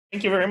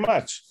Thank you very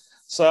much.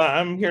 So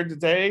I'm here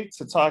today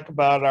to talk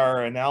about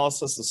our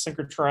analysis of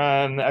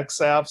synchrotron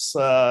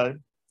EXAFS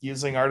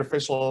using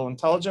artificial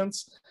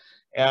intelligence.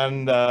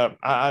 And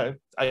I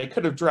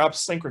could have dropped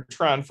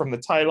synchrotron from the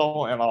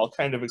title, and I'll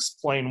kind of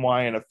explain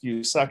why in a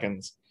few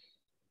seconds.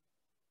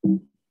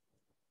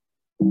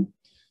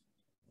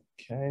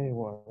 Okay,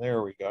 well,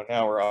 there we go.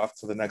 Now we're off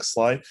to the next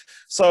slide.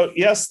 So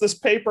yes, this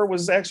paper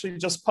was actually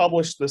just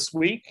published this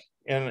week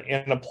in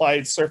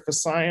Applied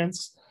Surface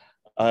Science.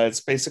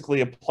 It's basically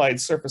Applied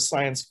Surface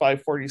Science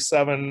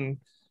 547,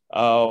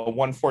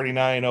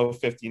 149,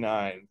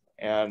 059.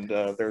 And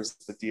there's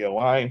the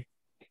DOI.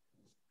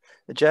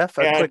 Jeff,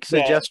 a quick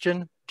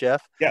suggestion,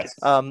 Jeff. Yes.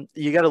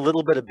 You got a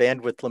little bit of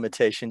bandwidth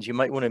limitations. You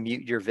might want to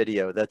mute your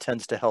video. That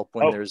tends to help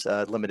when there's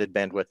limited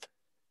bandwidth.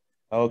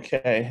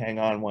 Okay, hang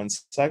on one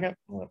second.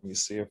 Let me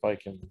see if I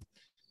can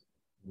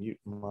mute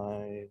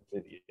my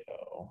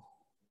video.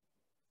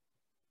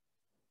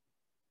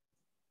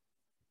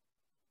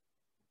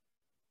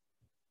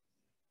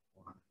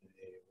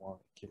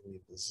 Give me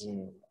the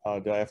Zoom. Oh,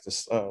 do I have to?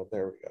 Oh,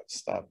 there we go.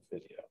 Stop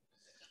video.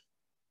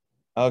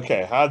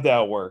 Okay, how'd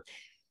that work?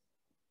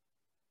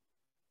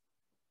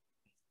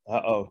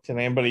 Uh-oh, can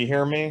anybody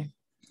hear me?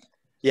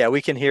 Yeah,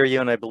 we can hear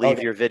you, and I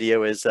believe your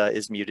video is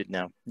muted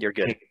now. You're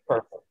good.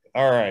 Perfect.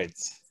 All right.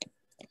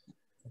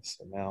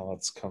 So now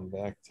let's come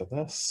back to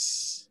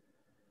this.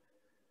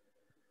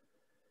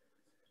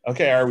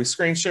 Okay, are we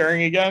screen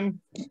sharing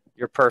again?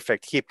 You're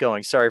perfect. Keep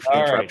going. Sorry for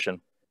the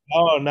interruption.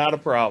 Oh, not a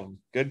problem.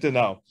 Good to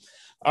know.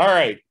 All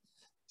right,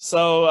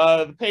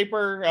 so the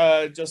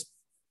paper just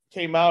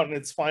came out in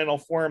its final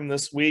form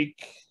this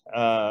week.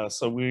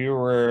 So we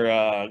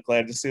were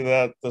glad to see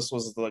that. This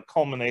was the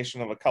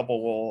culmination of a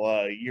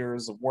couple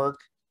years of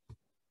work,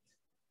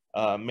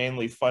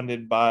 mainly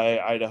funded by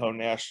Idaho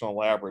National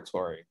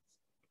Laboratory.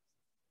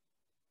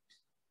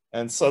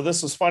 And so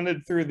this was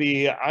funded through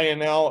the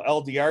INL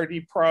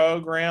LDRD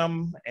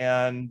program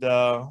and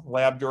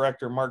lab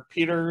director Mark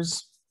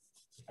Peters.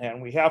 And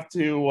we have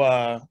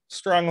to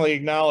strongly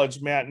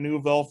acknowledge Matt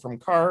Newville from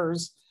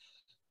CARS,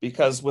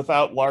 because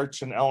without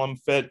Larch and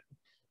Feff,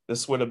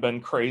 this would have been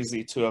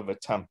crazy to have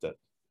attempted.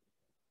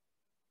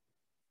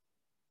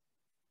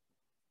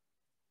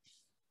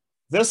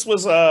 This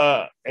was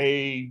what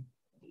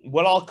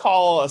I'll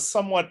call a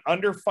somewhat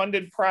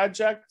underfunded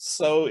project,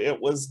 so it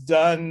was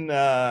done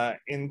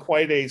in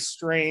quite a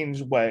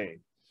strange way.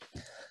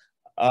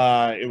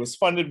 It was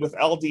funded with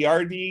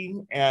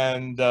LDRD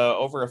and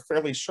over a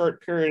fairly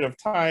short period of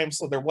time,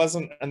 so there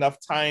wasn't enough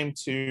time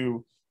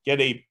to get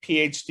a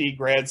PhD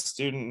grad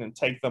student and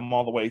take them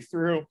all the way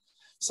through.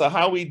 So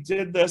how we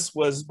did this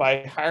was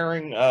by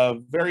hiring a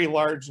very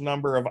large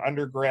number of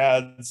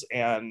undergrads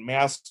and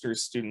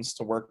master's students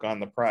to work on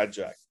the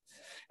project.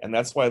 And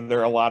that's why there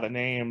are a lot of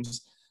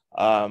names.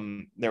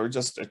 There were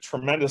just a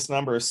tremendous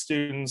number of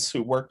students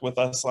who worked with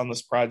us on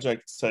this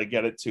project to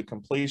get it to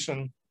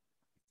completion.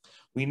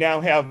 We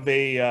now have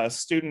a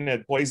student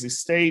at Boise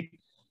State,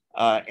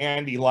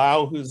 Andy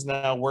Lau, who's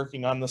now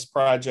working on this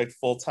project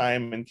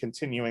full-time and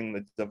continuing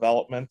the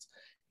development.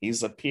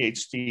 He's a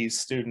PhD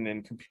student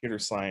in computer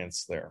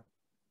science there.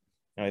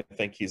 And I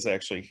think he's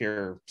actually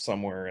here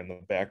somewhere in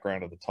the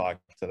background of the talk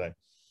today.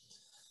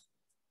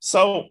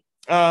 So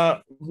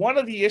one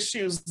of the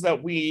issues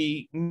that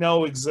we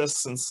know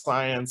exists in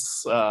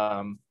science,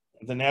 the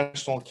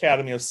National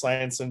Academy of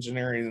Science,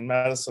 Engineering, and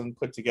Medicine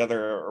put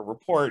together a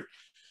report.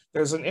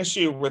 There's an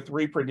issue with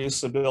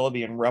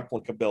reproducibility and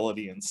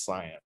replicability in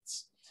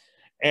science.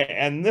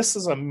 And this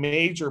is a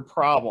major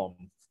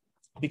problem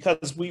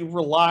because we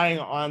rely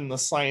on the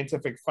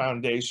scientific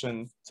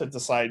foundation to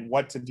decide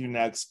what to do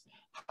next,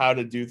 how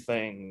to do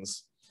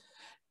things.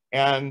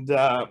 And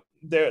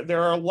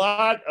there are a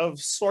lot of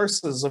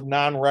sources of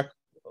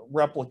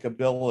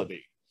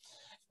non-replicability.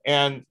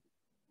 And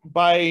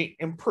by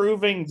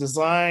improving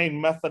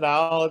design,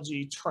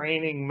 methodology,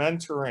 training,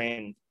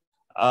 mentoring,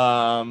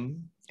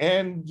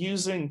 and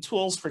using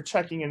tools for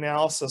checking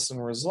analysis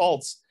and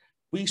results,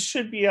 we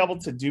should be able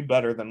to do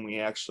better than we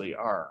actually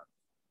are.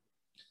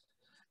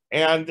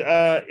 And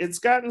it's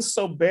gotten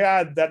so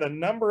bad that a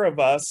number of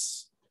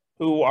us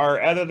who are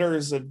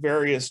editors at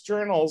various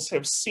journals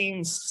have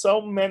seen so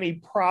many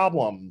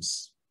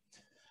problems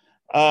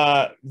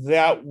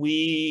that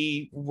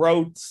we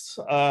wrote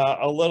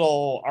a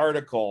little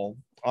article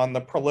on the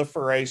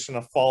proliferation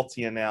of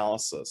faulty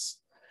analysis.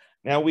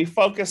 Now, we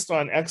focused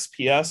on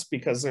XPS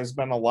because there's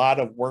been a lot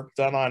of work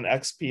done on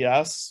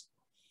XPS,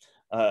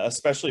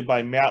 especially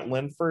by Matt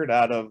Linford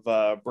out of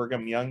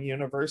Brigham Young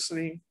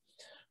University,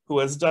 who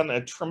has done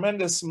a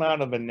tremendous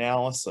amount of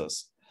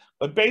analysis.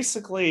 But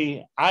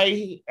basically,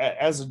 I,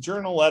 as a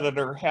journal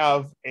editor,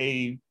 have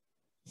a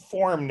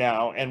form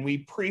now, and we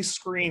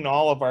pre-screen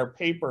all of our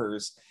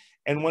papers.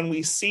 And when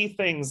we see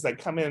things that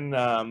come in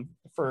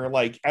for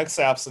like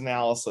EXAFS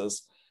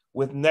analysis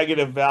with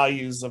negative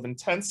values of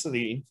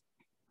intensity,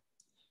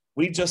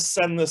 we just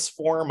send this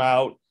form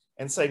out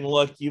and saying,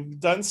 look,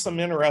 you've done some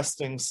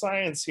interesting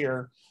science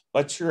here,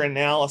 but your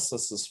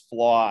analysis is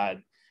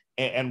flawed.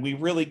 And we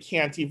really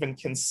can't even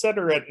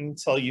consider it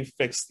until you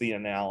fix the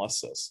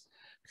analysis.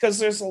 Because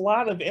there's a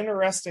lot of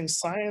interesting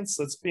science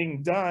that's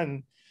being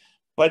done,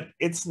 but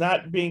it's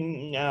not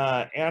being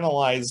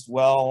analyzed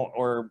well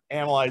or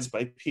analyzed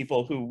by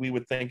people who we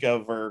would think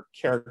of are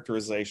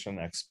characterization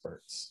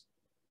experts.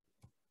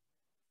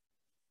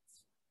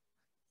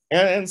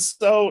 And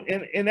so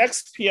in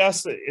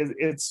XPS,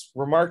 it's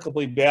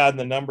remarkably bad.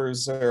 The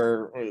numbers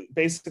are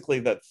basically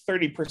that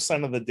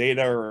 30% of the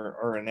data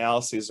or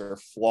analyses are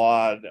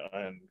flawed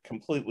and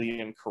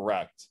completely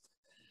incorrect.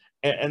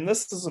 And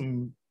this is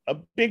a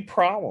big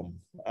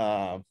problem.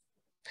 And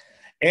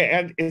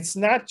it's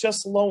not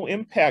just low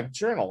impact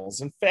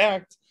journals. In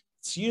fact,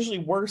 it's usually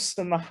worse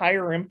than the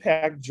higher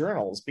impact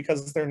journals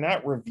because they're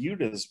not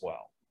reviewed as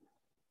well.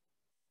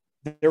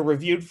 They're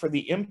reviewed for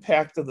the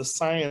impact of the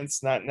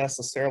science, not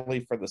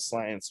necessarily for the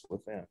science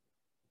within.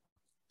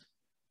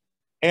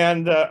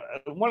 And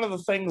one of the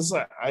things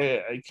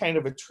I kind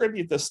of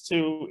attribute this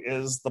to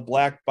is the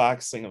black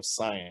boxing of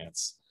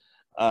science.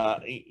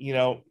 You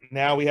know,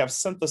 now we have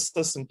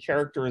synthesis and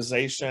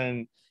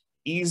characterization,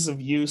 ease of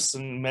use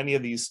in many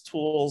of these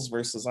tools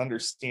versus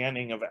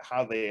understanding of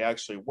how they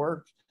actually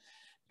work,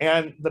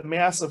 and the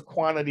massive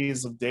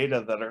quantities of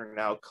data that are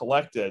now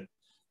collected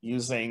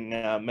using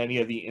many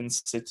of the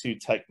institute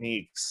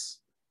techniques.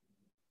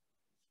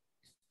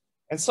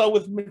 And so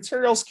with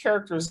materials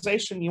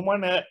characterization, you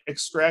want to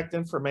extract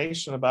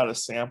information about a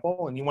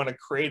sample and you want to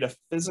create a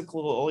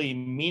physically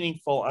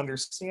meaningful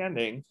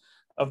understanding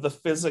of the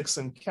physics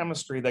and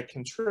chemistry that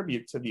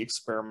contribute to the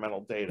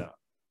experimental data.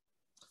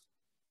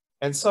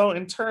 And so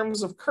in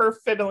terms of curve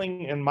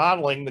fitting and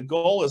modeling, the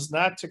goal is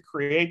not to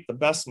create the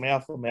best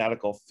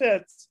mathematical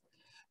fit,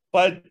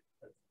 but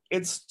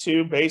it's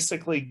to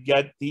basically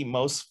get the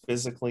most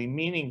physically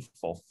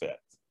meaningful fit.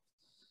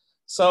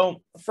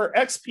 So for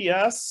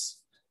XPS,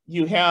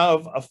 you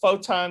have a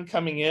photon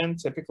coming in,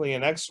 typically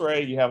an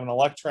X-ray, you have an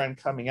electron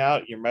coming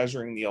out, you're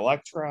measuring the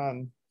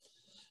electron,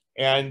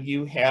 and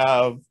you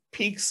have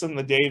peaks in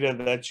the data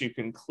that you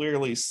can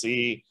clearly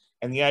see.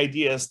 And the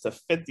idea is to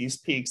fit these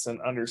peaks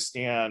and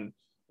understand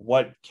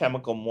what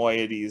chemical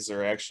moieties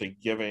are actually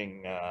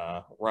giving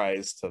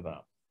rise to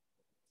them.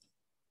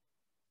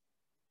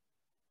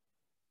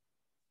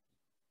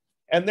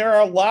 And there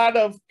are a lot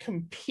of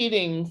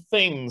competing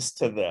things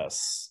to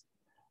this.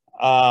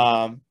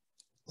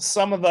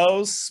 Some of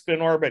those,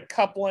 spin orbit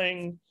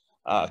coupling,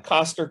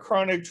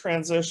 Koster-Kronig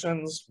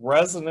transitions,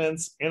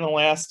 resonance,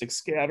 inelastic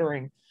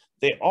scattering,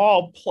 they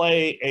all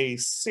play a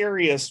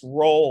serious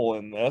role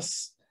in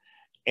this.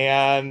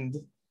 And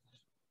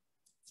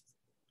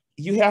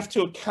you have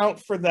to account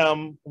for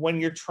them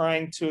when you're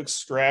trying to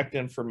extract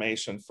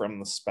information from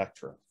the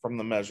spectra, from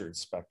the measured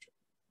spectra.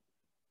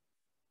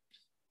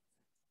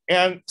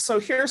 And so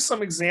here's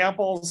some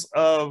examples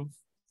of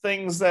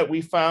things that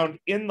we found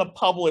in the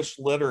published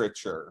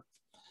literature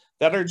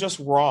that are just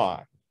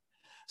wrong.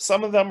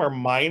 Some of them are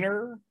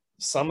minor,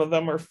 some of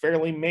them are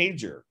fairly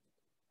major.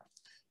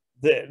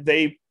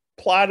 They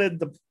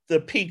plotted the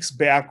peaks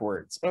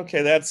backwards.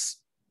 Okay, that's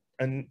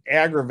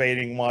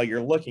aggravating while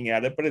you're looking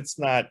at it, but it's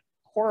not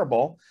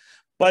horrible.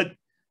 But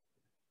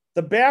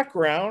the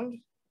background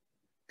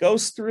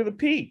goes through the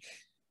peak.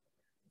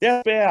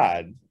 That's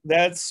bad.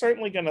 That's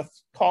certainly going to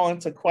call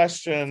into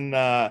question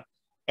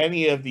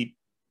any of the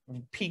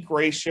peak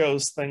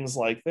ratios, things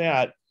like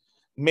that.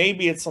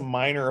 Maybe it's a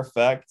minor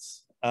effect.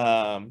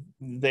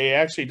 They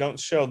actually don't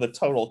show the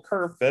total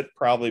curve fit,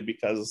 probably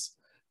because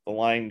the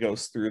line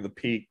goes through the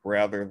peak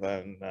rather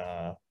than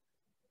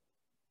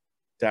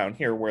down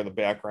here where the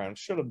background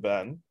should have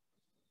been.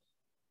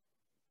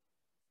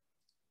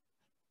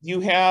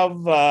 You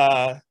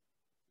have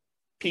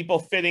people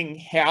fitting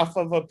half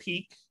of a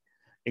peak,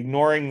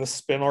 ignoring the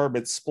spin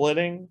orbit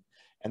splitting,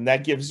 and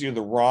that gives you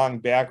the wrong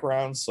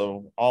background.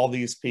 So all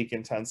these peak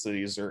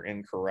intensities are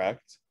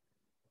incorrect.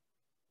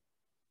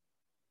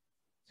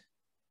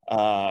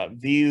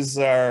 These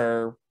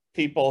are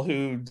people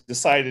who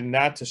decided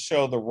not to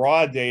show the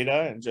raw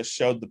data and just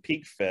showed the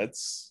peak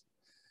fits.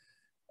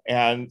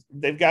 And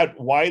they've got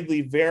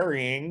widely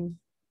varying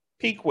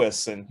peak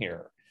widths in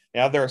here.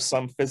 Now, there are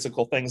some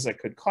physical things that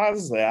could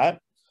cause that.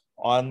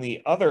 On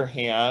the other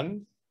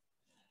hand,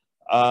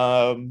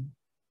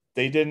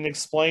 they didn't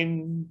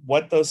explain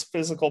what those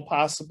physical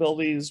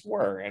possibilities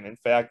were. And in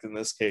fact, in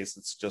this case,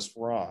 it's just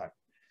wrong.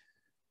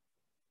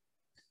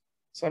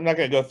 So I'm not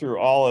going to go through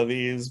all of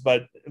these,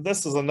 but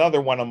this is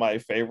another one of my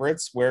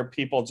favorites where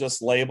people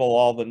just label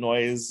all the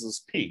noise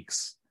as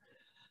peaks,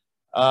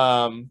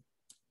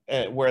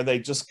 where they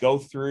just go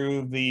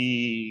through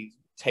the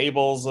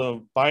tables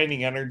of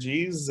binding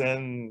energies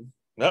and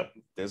nope,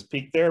 there's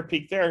peak there,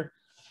 peak there.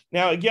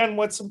 Now, again,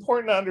 what's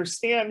important to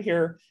understand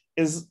here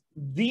is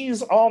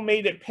these all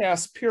made it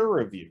past peer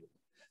review.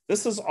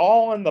 This is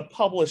all in the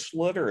published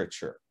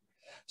literature.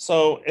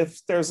 So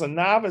if there's a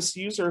novice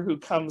user who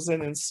comes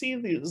in and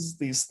sees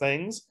these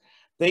things,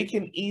 they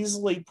can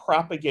easily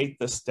propagate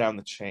this down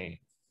the chain.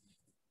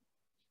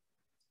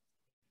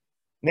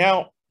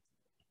 Now,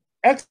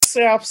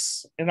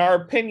 XAFS, in our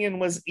opinion,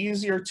 was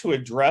easier to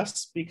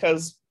address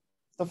because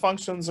the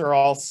functions are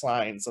all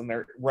signs and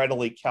they're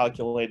readily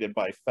calculated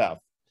by Feff.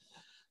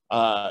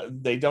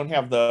 They don't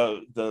have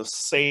the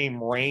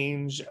same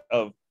range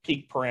of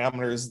peak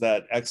parameters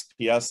that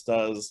XPS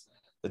does,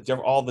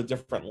 all the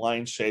different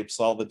line shapes,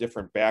 all the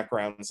different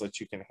backgrounds that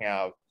you can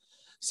have.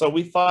 So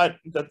we thought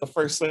that the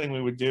first thing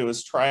we would do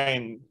is try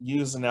and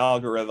use an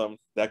algorithm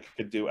that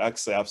could do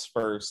EXAFS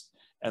first,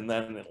 and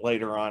then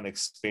later on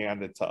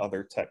expand it to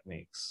other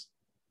techniques.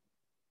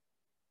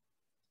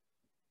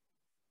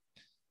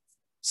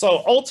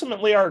 So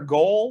ultimately our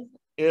goal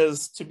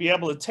is to be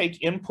able to take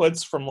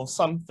inputs from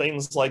some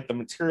things like the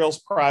materials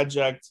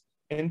project,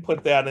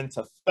 input that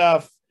into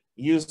Feff,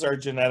 use our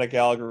genetic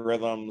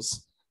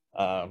algorithms,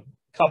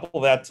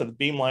 couple that to the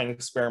beamline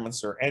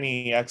experiments or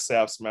any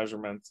EXAFS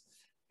measurement,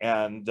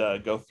 and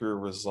go through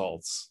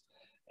results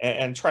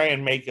and try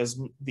and make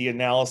the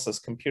analysis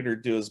computer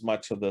do as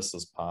much of this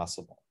as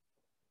possible.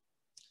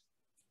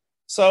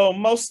 So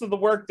most of the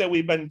work that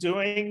we've been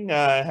doing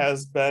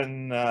has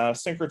been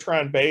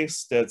synchrotron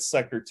based at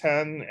Sector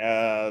 10,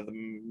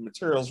 the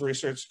Materials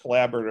Research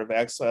Collaborative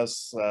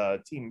Access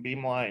Team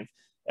Beamline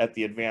at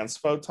the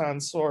Advanced Photon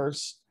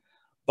Source.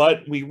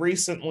 But we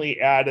recently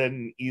added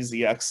an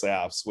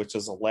EXAFS, which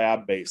is a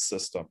lab-based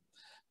system.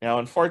 Now,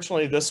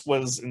 unfortunately, this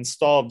was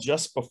installed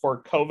just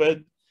before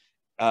COVID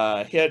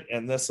hit,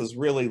 and this has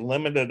really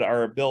limited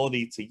our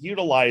ability to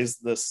utilize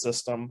this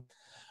system.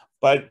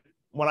 But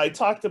when I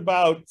talked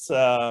about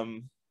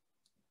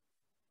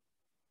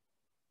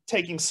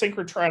taking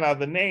synchrotron out of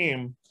the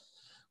name,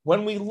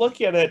 when we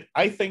look at it,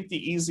 I think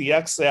the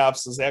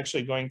EXAFS is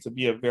actually going to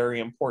be a very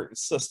important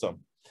system.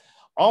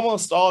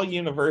 Almost all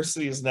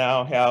universities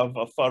now have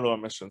a photo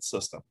emission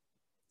system.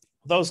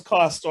 Those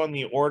cost on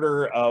the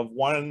order of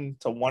 $1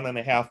 to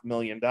 $1.5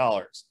 million.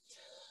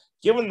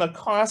 Given the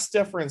cost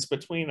difference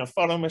between a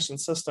photo emission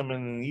system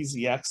and an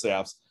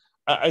EXAFS,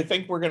 I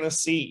think we're going to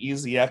see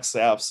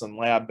EXAFS and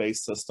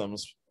lab-based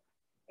systems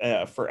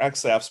for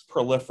EXAFS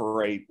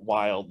proliferate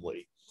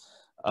wildly.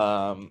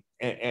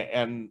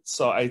 And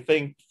so I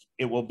think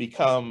it will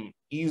become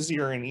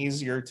easier and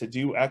easier to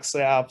do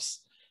EXAFS.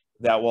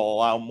 That will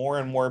allow more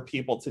and more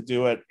people to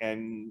do it,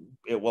 and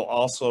it will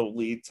also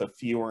lead to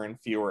fewer and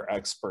fewer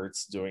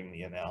experts doing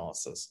the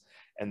analysis,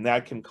 and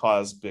that can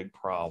cause big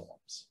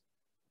problems.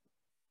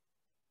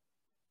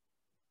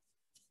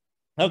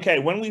 Okay,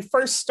 when we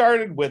first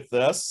started with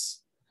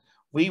this,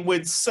 we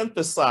would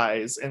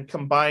synthesize and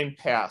combine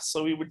paths.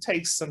 So we would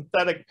take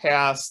synthetic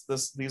paths,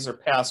 these are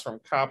paths from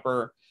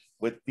copper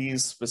with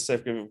these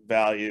specific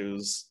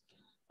values.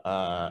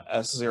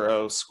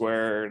 S0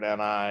 squared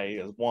Ni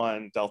is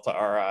 1, delta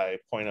Ri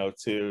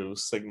 0.02,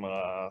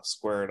 sigma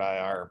squared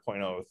IR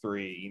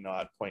 0.03, E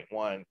naught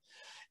 0.1.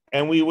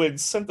 And we would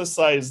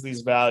synthesize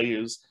these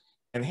values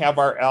and have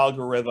our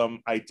algorithm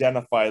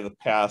identify the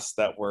paths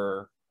that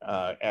were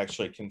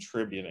actually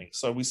contributing.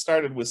 So we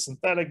started with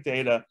synthetic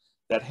data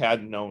that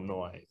had no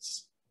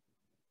noise.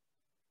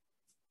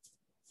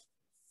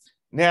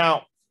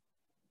 Now,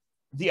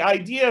 the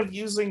idea of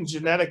using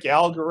genetic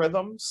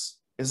algorithms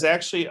is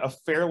actually a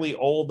fairly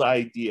old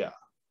idea.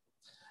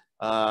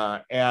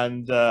 I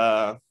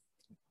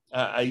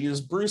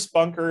use Bruce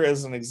Bunker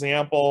as an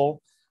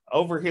example.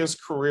 Over his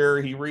career,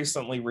 he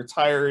recently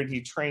retired. He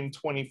trained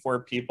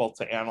 24 people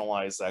to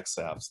analyze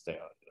EXAFS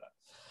data.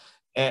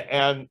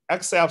 And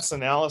EXAFS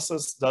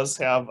analysis does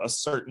have a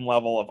certain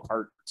level of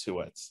art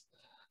to it.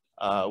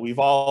 We've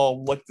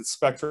all looked at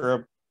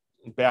spectra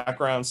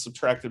backgrounds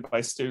subtracted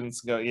by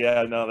students and go,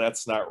 yeah, no,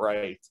 that's not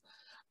right.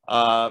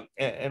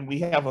 And we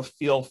have a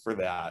feel for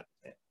that.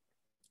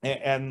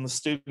 And the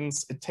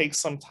students, it takes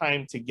some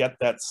time to get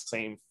that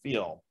same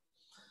feel.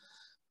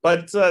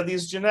 But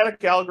these genetic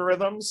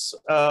algorithms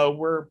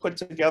were put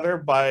together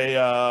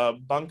by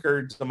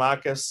Bunker,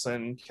 Demakis,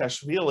 and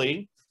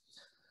Keshvili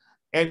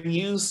and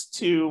used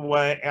to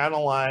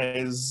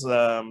analyze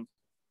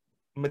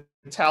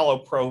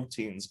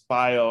metalloproteins,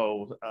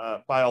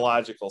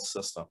 biological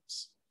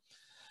systems.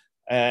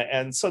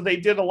 And so they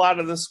did a lot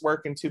of this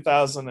work in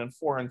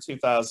 2004 and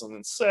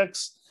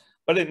 2006,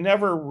 but it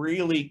never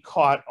really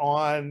caught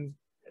on,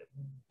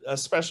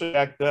 especially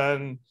back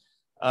then.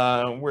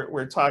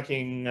 We're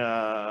talking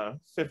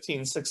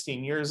 15,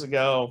 16 years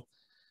ago.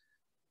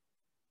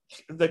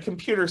 The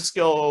computer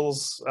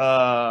skills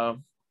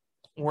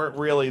weren't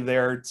really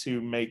there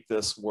to make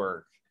this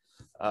work.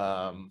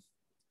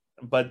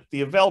 But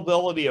the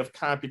availability of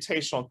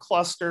computational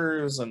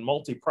clusters and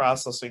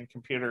multiprocessing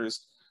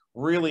computers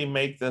really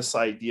make this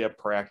idea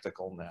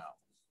practical now.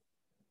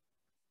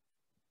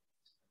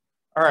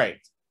 All right,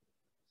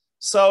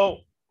 so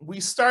we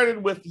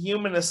started with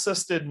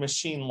human-assisted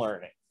machine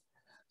learning.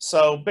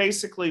 So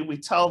basically we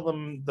tell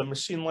them the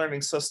machine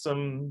learning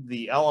system,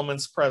 the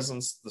elements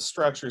present, the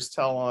structures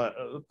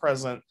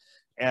present,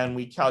 and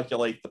we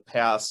calculate the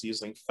paths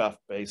using Feff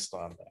based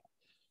on that.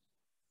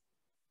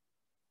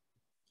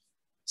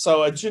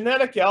 So a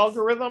genetic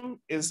algorithm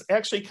is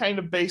actually kind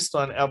of based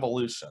on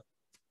evolution.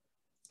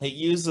 It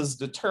uses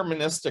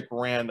deterministic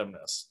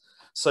randomness.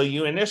 So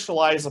you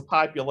initialize a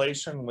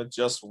population with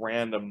just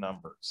random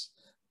numbers.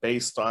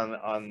 based on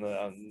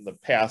the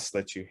paths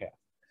that you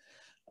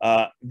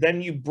have.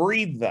 Then you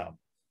breed them.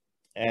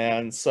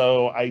 And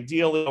so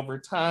ideally over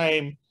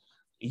time,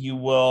 you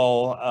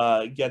will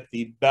get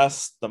the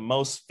best, the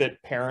most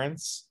fit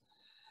parents.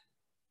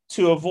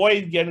 To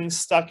avoid getting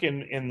stuck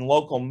in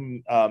local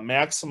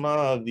maxima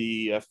of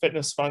the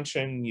fitness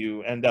function,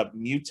 you end up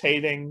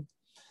mutating.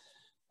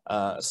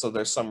 So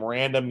there's some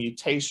random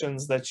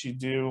mutations that you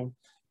do,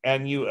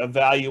 and you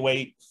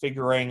evaluate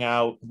figuring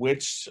out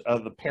which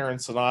of the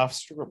parents and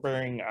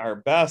offspring are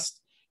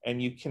best,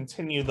 and you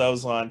continue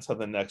those on to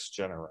the next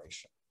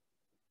generation.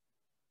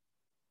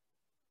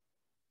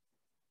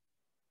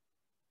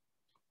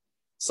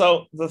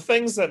 So the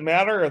things that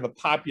matter are the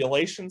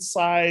population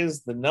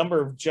size, the number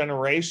of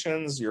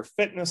generations, your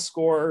fitness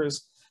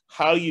scores,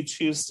 how you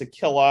choose to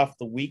kill off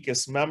the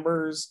weakest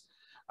members,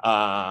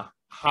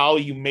 how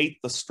you mate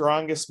the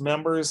strongest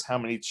members, how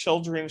many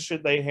children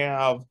should they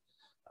have,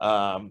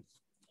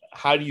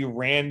 how do you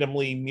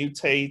randomly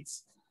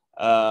mutate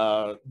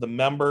the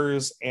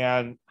members,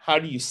 and how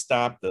do you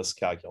stop this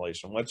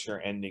calculation? What's your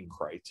ending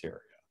criteria?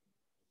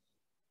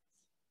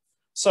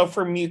 So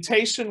for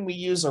mutation, we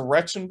use a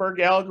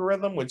Rechenberg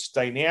algorithm, which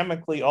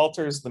dynamically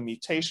alters the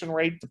mutation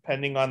rate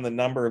depending on the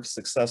number of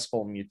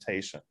successful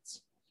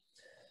mutations.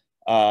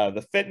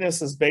 The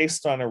fitness is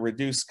based on a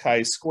reduced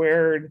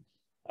chi-squared.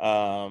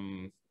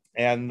 And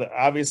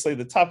obviously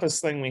the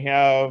toughest thing we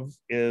have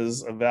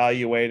is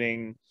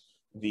evaluating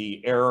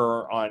the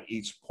error on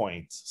each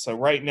point. So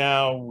right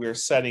now we're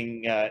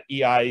setting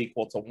EI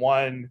equal to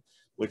 1,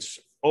 which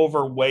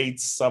overweights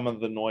some of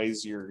the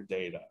noisier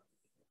data.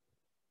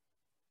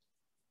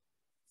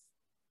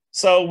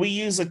 So we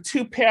use a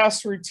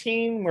 2-pass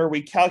routine where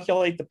we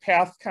calculate the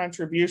path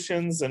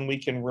contributions, and we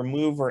can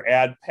remove or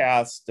add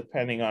paths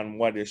depending on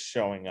what is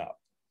showing up.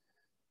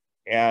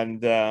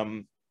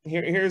 And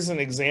here's an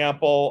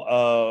example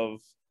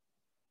of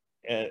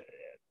an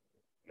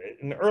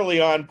early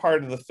on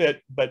part of the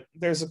fit, but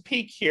there's a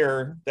peak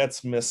here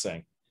that's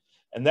missing.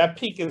 And that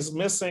peak is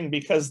missing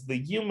because the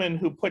human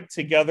who put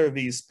together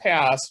these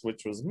paths,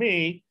 which was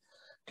me,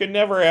 could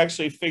never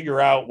actually figure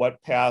out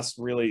what paths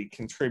really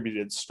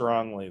contributed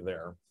strongly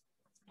there.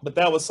 But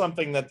that was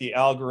something that the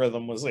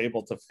algorithm was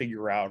able to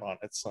figure out on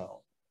its own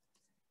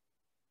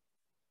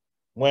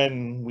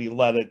when we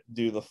let it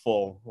do the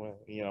full,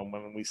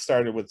 when we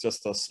started with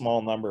just a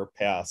small number of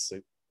paths,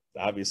 it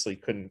obviously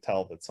couldn't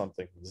tell that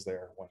something was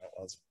there when it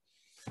wasn't.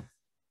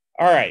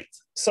 All right,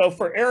 so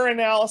for error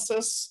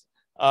analysis,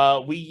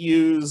 we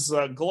use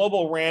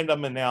global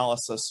random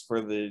analysis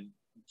for the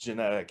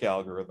genetic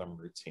algorithm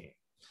routine.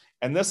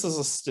 And this is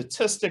a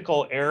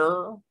statistical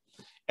error,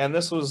 and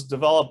this was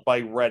developed by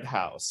Red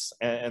House,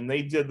 and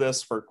they did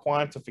this for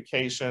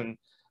quantification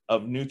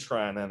of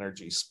neutron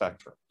energy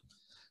spectrum.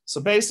 So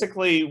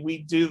basically, we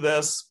do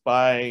this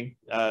by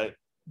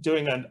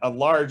doing a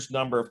large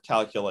number of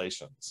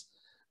calculations.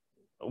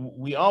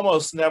 We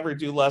almost never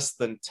do less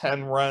than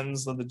 10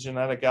 runs of the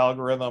genetic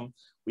algorithm.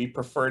 We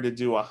prefer to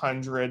do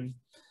 100.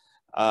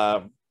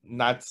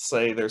 Not to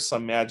say there's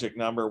some magic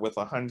number with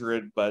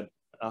 100, but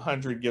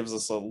 100 gives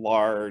us a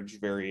large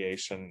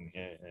variation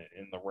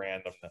in the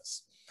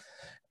randomness.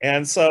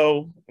 And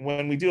so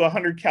when we do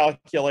 100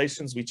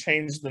 calculations, we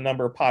change the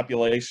number of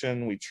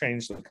population, we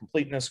change the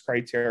completeness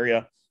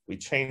criteria, we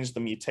change the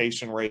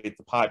mutation rate,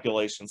 the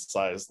population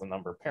size, the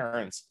number of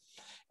parents.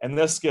 And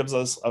this gives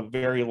us a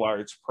very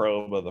large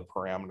probe of the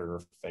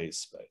parameter phase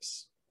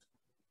space.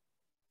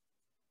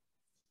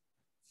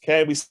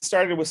 Okay, we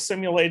started with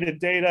simulated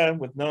data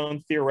with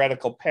known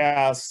theoretical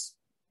paths.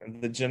 And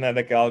the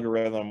genetic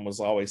algorithm was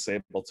always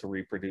able to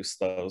reproduce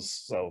those.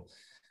 So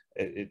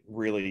it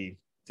really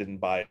didn't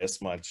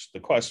bias much. The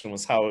question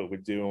was how it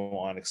would do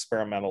on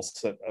experimental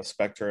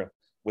spectra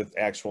with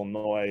actual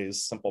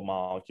noise, simple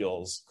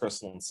molecules,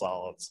 crystalline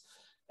solids,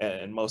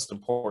 and most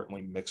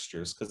importantly,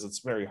 mixtures, because it's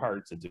very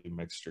hard to do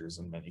mixtures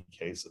in many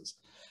cases.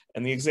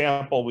 And the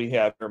example we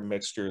have are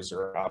mixtures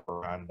or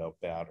operando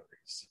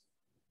batteries.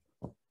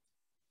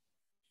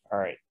 All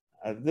right,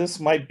 this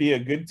might be a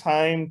good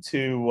time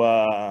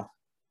to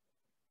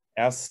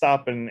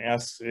stop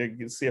and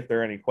see if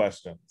there are any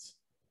questions.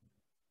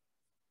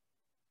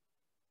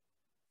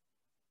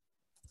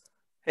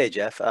 Hey,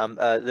 Jeff.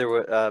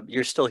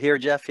 You're still here,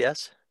 Jeff?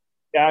 Yes.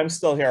 Yeah, I'm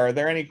still here. Are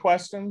there any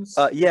questions?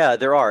 Yeah,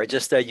 there are.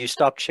 Just you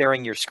stopped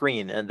sharing your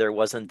screen, and there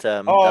wasn't.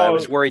 I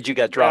was worried you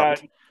got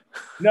dropped.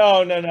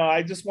 No.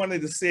 I just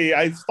wanted to see.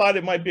 I thought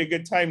it might be a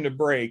good time to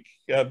break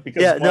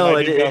because yeah, no,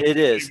 it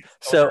is.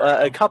 So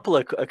a couple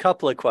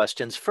of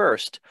questions.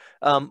 First,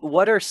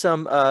 what are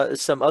some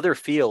other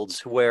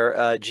fields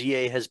where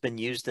GA has been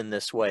used in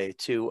this way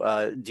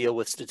to deal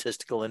with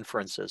statistical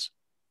inferences?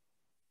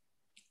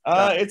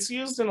 It's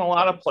used in a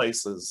lot of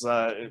places.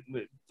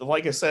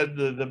 Like I said,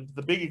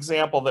 the big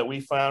example that we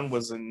found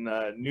was in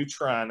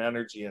neutron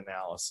energy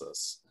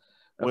analysis,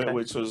 okay,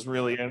 which was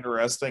really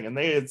interesting.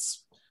 And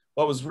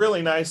what was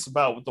really nice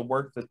about the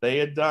work that they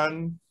had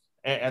done,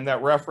 and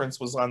that reference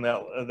was on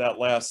that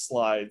last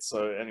slide,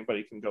 so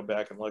anybody can go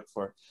back and look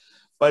for it.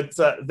 but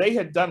they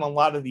had done a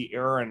lot of the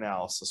error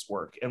analysis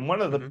work. And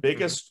one of the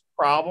biggest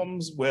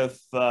problems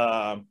with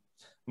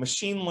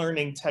machine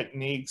learning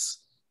techniques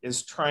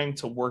is trying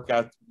to work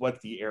out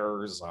what the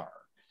errors are,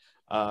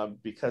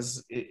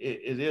 because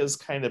it is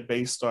kind of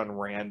based on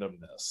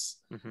randomness.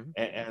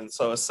 And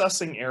so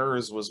assessing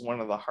errors was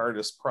one of the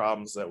hardest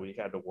problems that we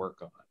had to work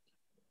on.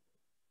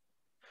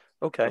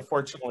 Okay. But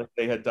fortunately,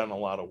 they had done a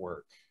lot of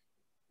work.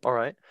 All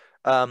right.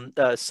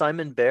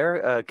 Simon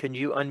Bear, can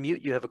you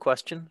unmute? You have a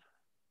question?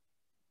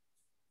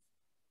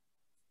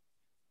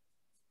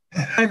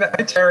 Hi,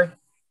 Terry.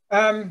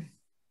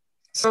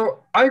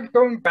 So I'm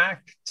going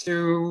back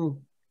to,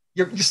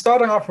 you're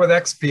starting off with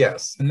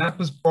XPS, and that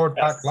was brought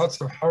back lots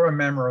of horror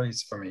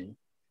memories for me.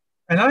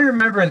 And I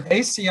remember an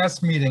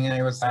ACS meeting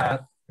I was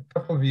at a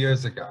couple of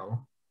years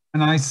ago,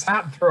 and I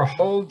sat through a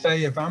whole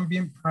day of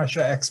ambient pressure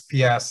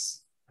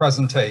XPS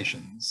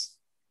presentations.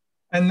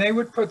 And they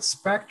would put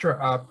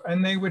spectra up,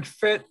 and they would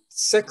fit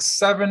 6,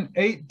 7,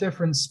 8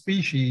 different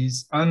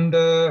species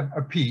under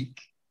a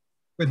peak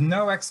with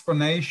no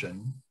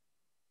explanation.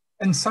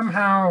 And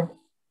somehow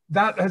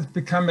that has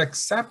become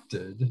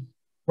accepted.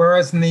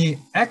 Whereas in the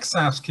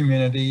XAFS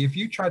community, if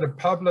you try to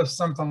publish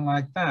something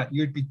like that,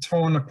 you'd be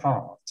torn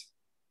apart.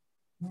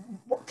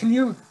 Can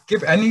you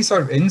give any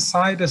sort of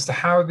insight as to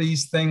how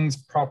these things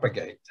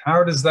propagate?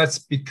 How does that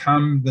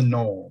become the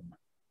norm?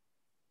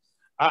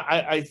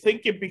 I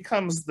think it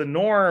becomes the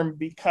norm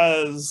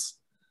because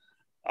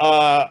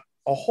a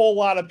whole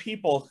lot of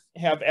people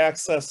have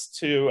access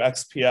to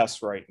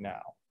XPS right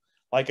now.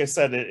 Like I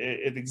said,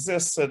 it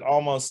exists at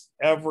almost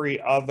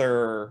every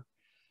other,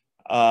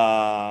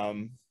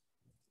 and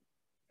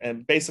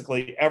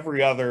basically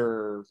every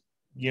other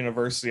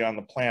university on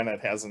the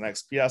planet has an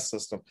XPS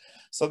system.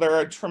 So there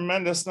are a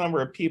tremendous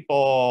number of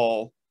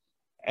people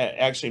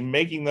actually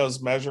making those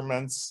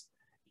measurements.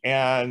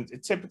 And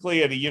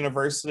typically at a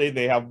university,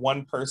 they have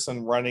one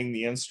person running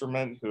the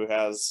instrument who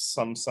has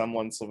some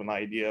semblance of an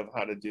idea of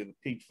how to do the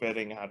peak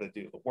fitting, how to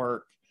do the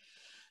work.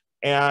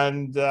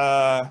 And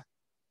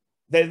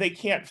they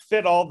can't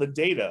fit all the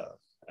data.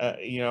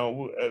 You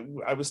know,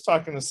 I was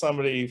talking to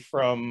somebody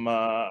from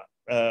a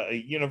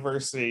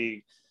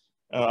university,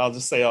 I'll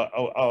just say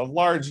a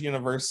large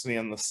university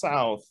in the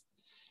South,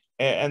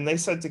 and they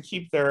said to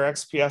keep their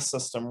XPS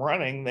system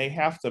running, they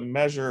have to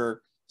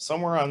measure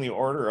somewhere on the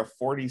order of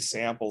 40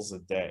 samples a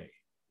day.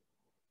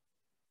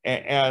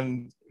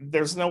 And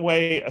there's no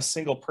way a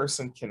single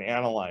person can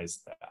analyze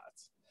that.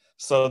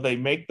 So they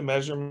make the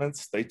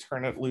measurements, they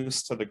turn it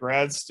loose to the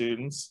grad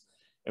students.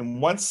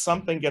 And once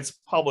something gets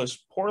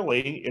published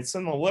poorly, it's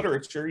in the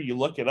literature, you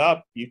look it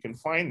up, you can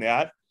find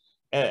that.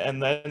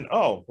 And then,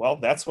 oh, well,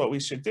 that's what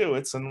we should do.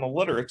 It's in the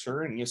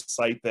literature, and you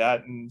cite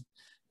that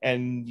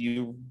and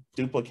you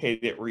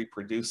duplicate it,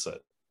 reproduce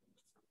it.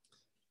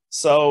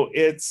 So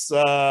it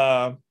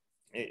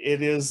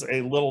is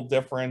a little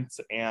different,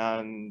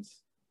 and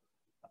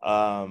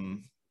I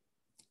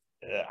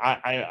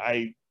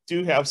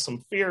do have some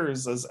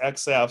fears as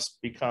XAFS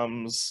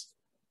becomes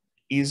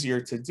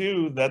easier to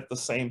do that the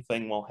same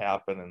thing will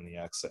happen in the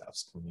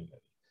XAFS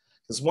community.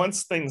 Because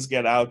once things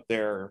get out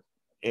there,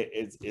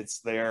 it's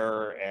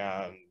there,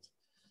 and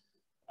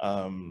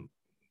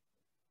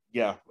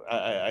yeah,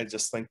 I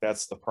just think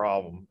that's the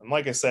problem. And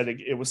like I said,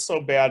 it was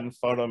so bad in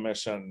photo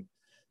emission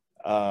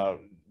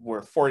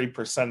where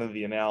 40% of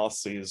the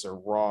analyses are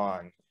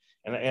wrong.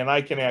 And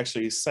I can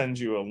actually send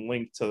you a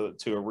link to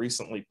a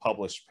recently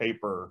published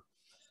paper.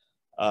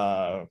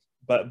 But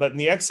in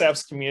the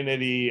XAFS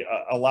community,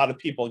 a lot of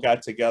people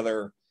got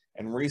together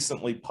and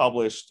recently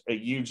published a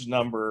huge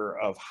number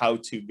of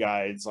how-to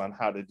guides on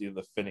how to do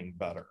the fitting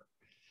better.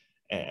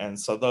 And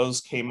so those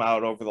came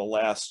out over the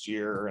last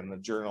year in the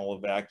Journal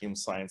of Vacuum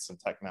Science and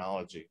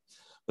Technology.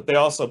 But they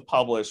also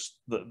published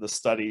the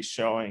study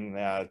showing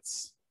that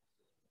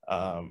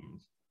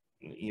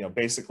you know,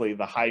 basically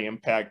the high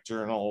impact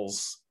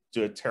journals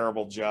do a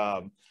terrible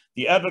job.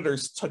 The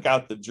editors took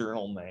out the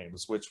journal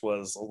names, which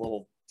was a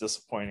little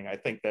disappointing. I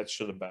think that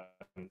should have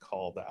been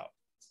called out.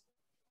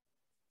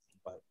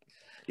 But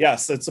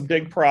yes, it's a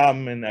big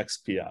problem in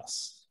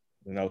XPS,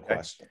 no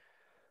question.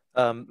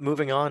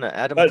 Moving on,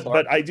 Adam Clark.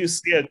 But I do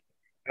see it.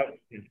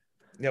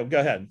 No, go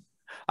ahead.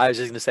 I was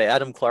just going to say,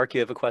 Adam Clark, you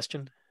have a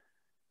question?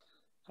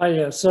 Hi,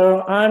 yeah.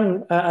 So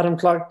I'm Adam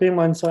Clark,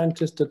 beamline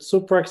scientist at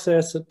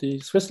XAS at the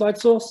Swiss Light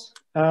Source.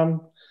 I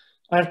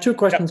have two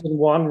questions in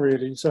one,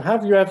 really. So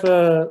have you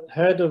ever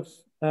heard of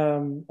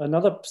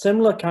another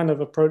similar kind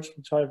of approach,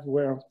 which I'm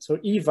aware of? So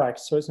EVAX,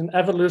 so it's an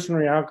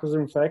evolutionary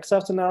algorithm for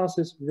XAFS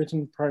analysis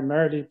written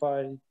primarily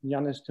by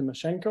Yanis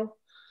Timoshenko.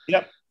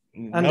 Yep.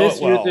 And this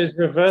uses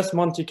reverse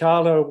Monte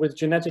Carlo with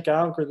genetic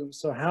algorithms.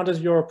 So how does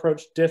your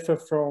approach differ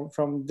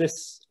from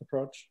this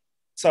approach?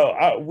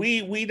 So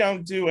we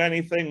don't do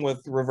anything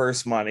with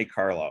reverse Monte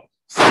Carlo.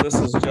 So this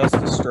is just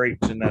a straight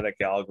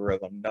genetic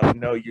algorithm.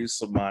 No use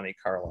of Monte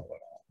Carlo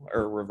at all,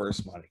 or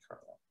reverse Monte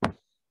Carlo.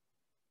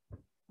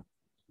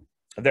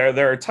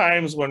 There are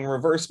times when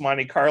reverse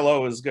Monte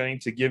Carlo is going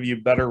to give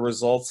you better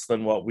results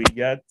than what we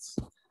get.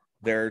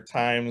 There are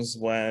times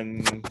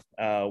when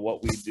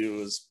what we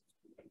do is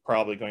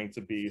probably going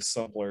to be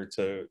simpler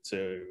to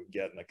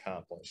get and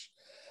accomplish.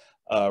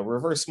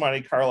 Reverse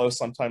Monte Carlo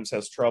sometimes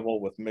has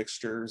trouble with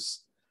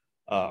mixtures.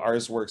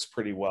 Ours works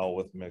pretty well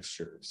with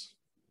mixtures.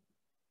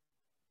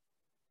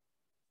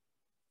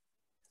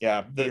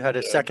 Yeah. You had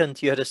a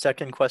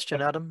second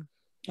question, Adam?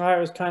 I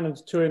was kind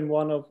of two in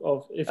one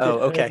of if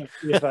okay.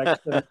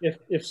 and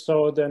if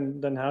so,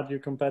 then how do you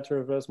compare to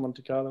reverse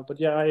Monte Carlo? But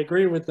yeah, I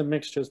agree with the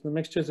mixtures. The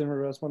mixtures in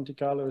reverse Monte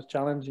Carlo is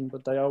challenging,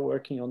 but they are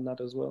working on that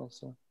as well.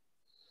 So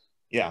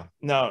yeah,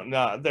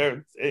 no,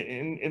 they're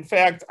in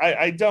fact,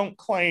 I don't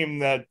claim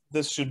that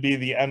this should be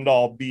the end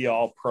all be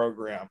all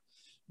program.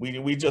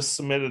 We just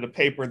submitted a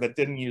paper that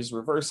didn't use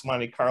reverse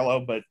Monte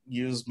Carlo, but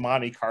used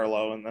Monte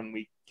Carlo, and then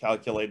we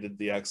calculated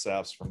the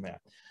XAFS from that.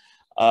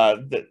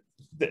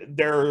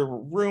 There are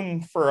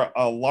room for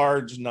a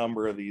large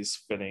number of these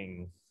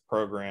fitting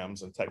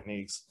programs and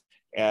techniques.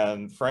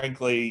 And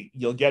frankly,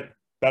 you'll get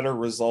better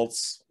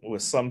results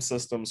with some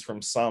systems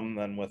from some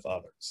than with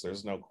others.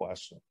 There's no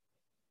question.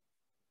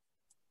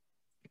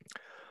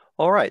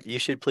 All right, you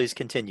should please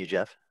continue,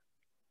 Jeff.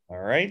 All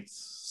right,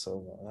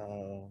 so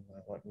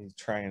let me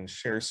try and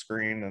share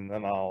screen, and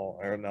then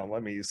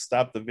let me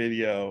stop the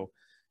video,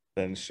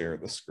 then share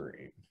the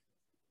screen.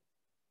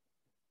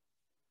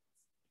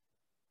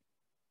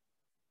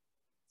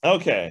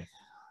 Okay,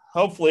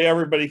 hopefully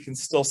everybody can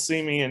still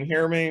see me and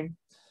hear me.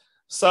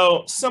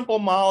 So simple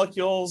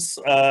molecules,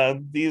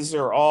 these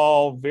are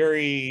all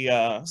very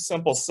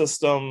simple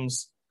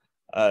systems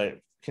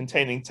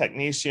containing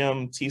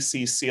technetium,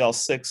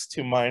 TCCl6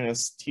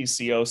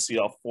 2-,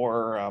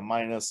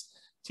 TCOCl4-,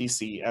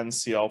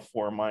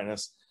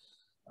 TCNCl4-.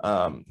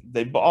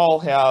 They all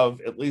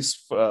have at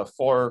least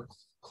 4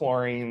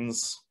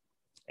 chlorines,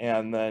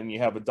 and then you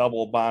have a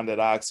double bonded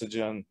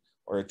oxygen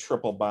or a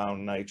triple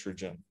bound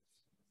nitrogen.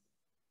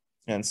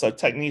 And so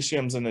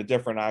technetium's in a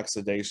different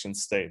oxidation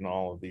state in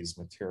all of these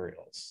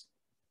materials.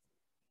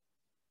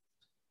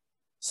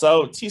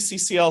 So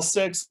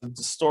TCCl6, a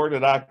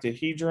distorted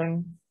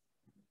octahedron.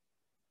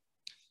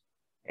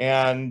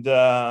 And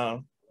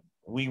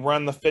we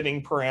run the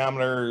fitting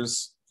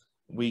parameters.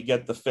 We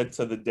get the fit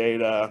to the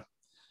data.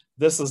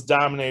 This is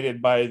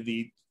dominated by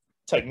the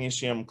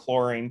technetium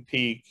chlorine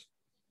peak.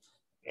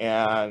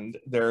 And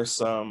there are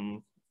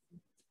some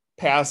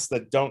paths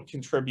that don't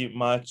contribute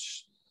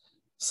much,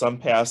 some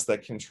paths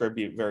that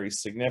contribute very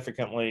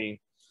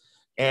significantly.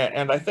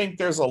 And I think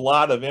there's a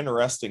lot of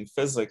interesting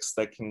physics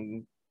that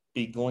can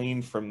be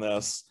gleaned from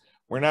this.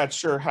 We're not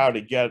sure how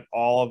to get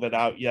all of it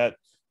out yet.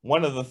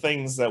 One of the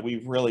things that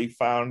we've really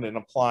found in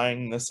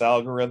applying this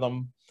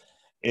algorithm,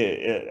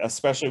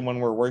 especially when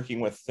we're working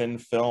with thin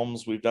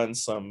films, we've done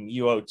some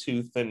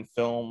UO2 thin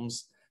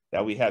films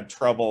that we had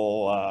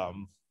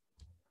trouble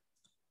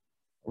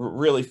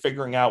really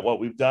figuring out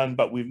what we've done.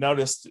 But we've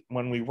noticed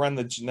when we run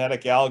the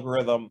genetic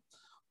algorithm,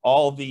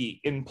 all the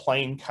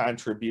in-plane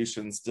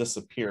contributions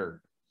disappeared.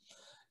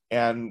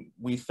 And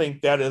we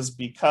think that is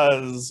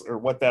because, or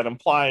what that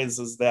implies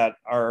is that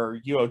our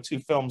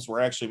UO2 films were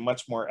actually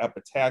much more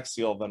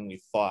epitaxial than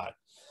we thought.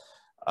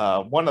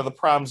 One of the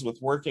problems with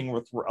working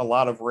with a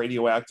lot of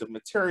radioactive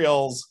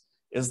materials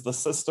is the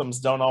systems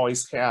don't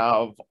always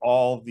have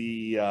all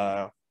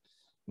the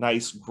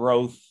nice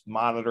growth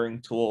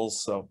monitoring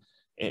tools. So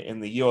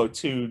in the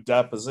UO2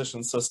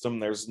 deposition system,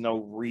 there's no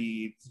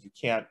read. You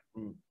can't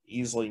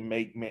easily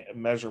make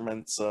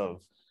measurements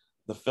of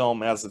the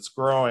film as it's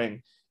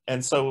growing.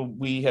 And so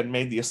we had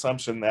made the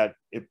assumption that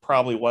it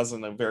probably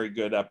wasn't a very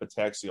good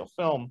epitaxial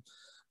film,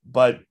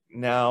 but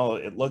now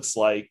it looks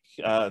like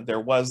there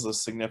was a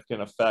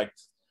significant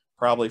effect,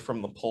 probably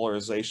from the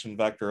polarization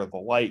vector of the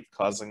light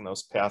causing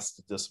those paths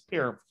to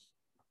disappear.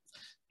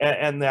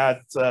 And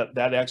that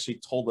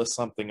actually told us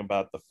something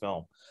about the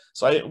film.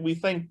 So we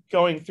think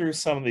going through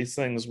some of these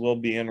things will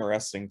be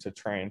interesting to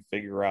try and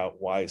figure out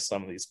why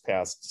some of these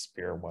paths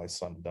disappear, why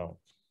some don't.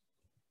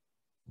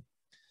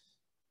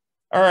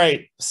 All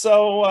right,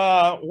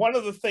 so one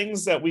of the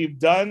things that we've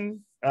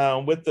done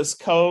with this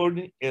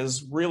code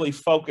is really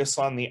focus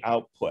on the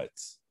output.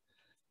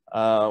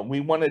 We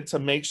wanted to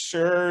make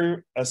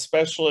sure,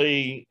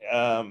 especially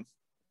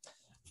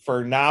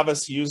for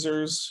novice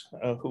users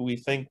who we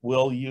think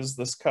will use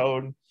this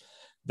code,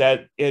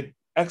 that it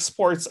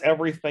exports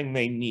everything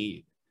they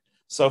need.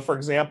 So for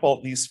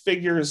example, these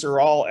figures are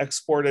all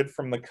exported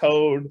from the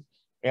code,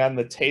 and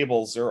the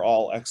tables are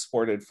all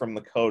exported from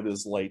the code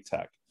as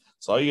LaTeX.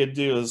 So all you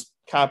do is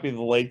copy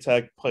the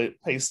LaTeX,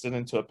 paste it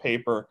into a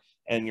paper,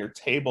 and your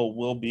table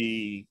will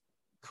be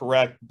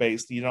correct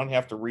based. You don't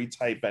have to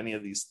retype any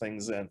of these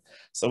things in.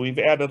 So we've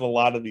added a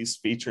lot of these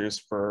features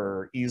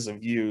for ease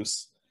of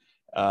use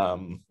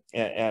and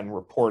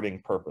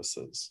reporting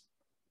purposes.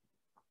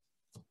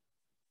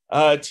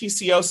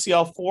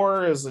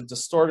 TCOCl4 is a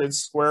distorted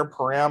square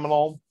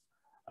pyramidal,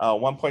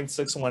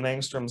 1.61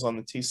 angstroms on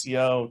the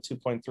TCO,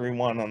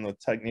 2.31 on the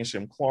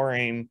technetium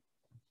chlorine.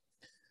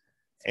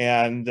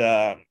 And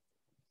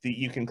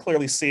you can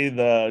clearly see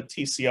the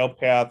TCO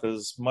path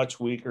is much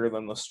weaker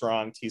than the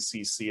strong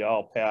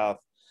TCCl path.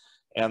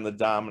 and the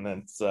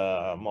dominant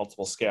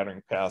multiple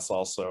scattering paths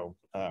also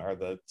are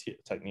the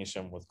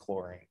technetium with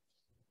chlorine.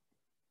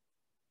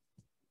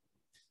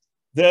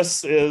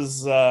 This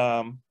is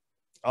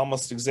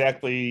almost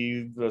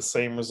exactly the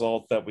same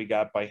result that we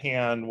got by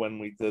hand when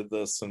we did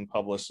this and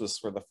published this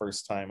for the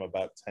first time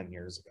about 10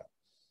 years ago.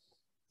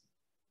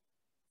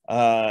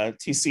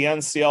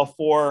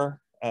 TCN-CL4,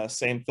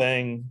 same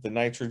thing. The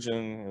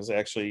nitrogen is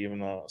actually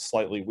even a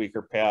slightly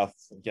weaker path,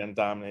 again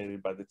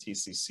dominated by the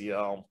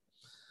TCCL.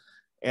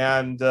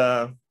 And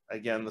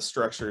again, the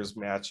structures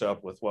match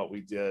up with what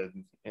we did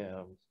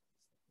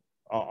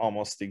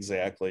almost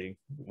exactly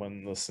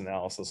when this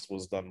analysis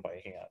was done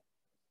by hand.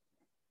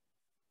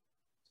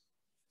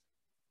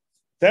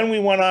 Then we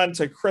went on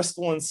to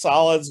crystalline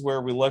solids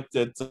where we looked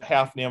at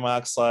hafnium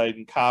oxide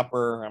and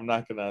copper. I'm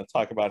not going to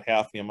talk about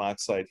hafnium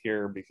oxide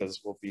here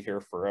because we'll be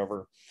here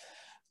forever.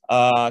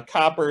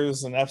 Copper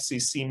is an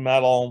FCC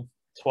metal,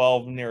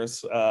 12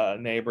 nearest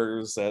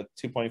neighbors at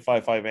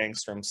 2.55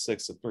 angstrom,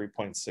 6 at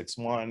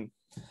 3.61.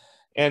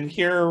 And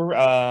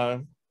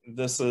here,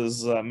 this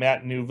is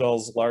Matt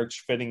Newville's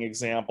Larch fitting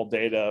example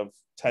data of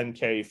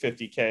 10K,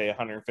 50K,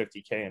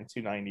 150K, and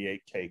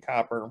 298K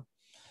copper.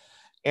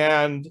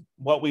 And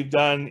what we've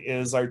done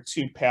is our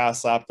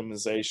 2-pass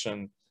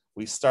optimization.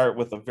 We start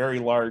with a very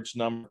large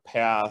number of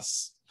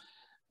pass.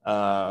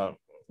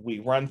 We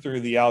run through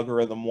the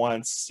algorithm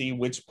once, see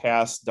which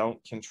pass don't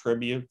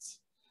contribute,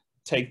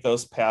 take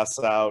those pass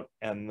out,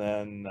 and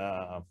then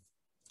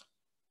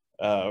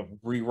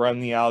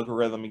rerun the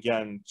algorithm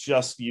again,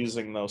 just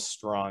using those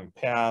strong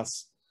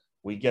pass.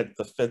 We get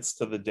the fits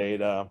to the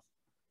data,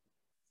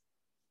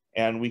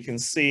 and we can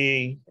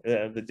see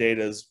the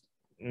data is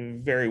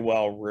very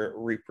well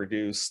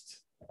reproduced.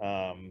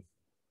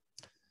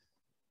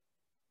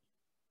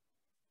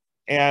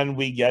 And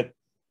we get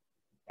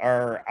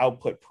our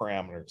output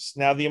parameters.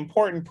 Now, the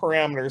important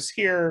parameters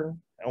here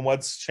and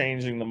what's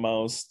changing the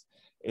most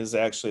is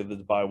actually the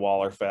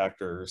Debye-Waller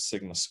factor,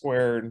 sigma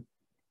squared.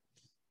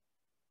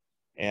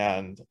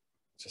 And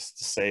just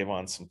to save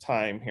on some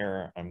time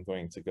here, I'm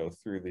going to go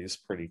through these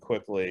pretty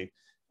quickly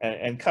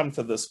and come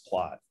to this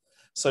plot.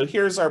 So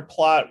here's our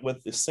plot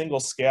with the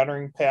single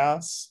scattering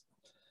pass.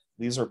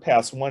 These are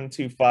pass 1,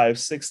 2, 5,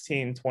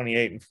 16,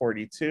 28, and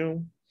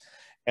 42.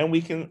 And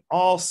we can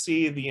all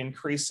see the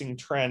increasing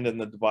trend in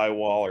the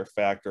Debye-Waller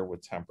factor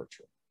with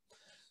temperature.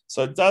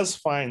 So it does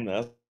find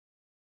this. All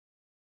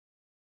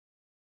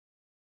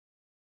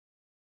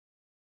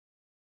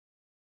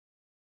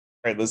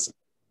right, listen.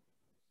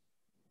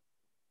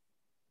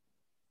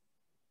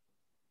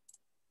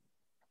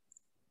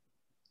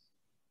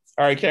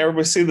 All right, can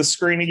everybody see the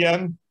screen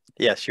again?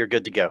 Yes, you're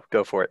good to go.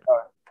 Go for it.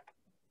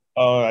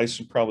 Oh, I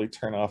should probably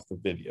turn off the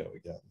video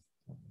again.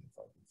 If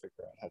I can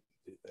figure out how to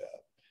do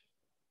that.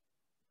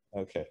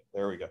 Okay,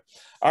 there we go.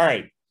 All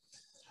right.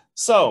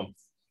 So,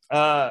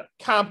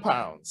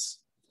 compounds.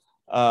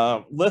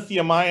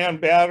 Lithium-ion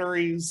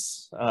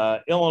batteries.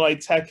 Illinois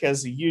Tech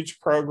has a huge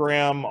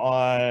program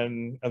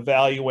on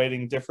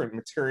evaluating different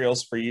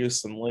materials for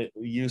use in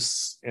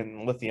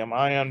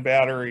lithium-ion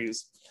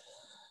batteries.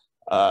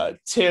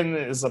 Tin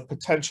is a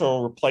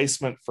potential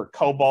replacement for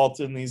cobalt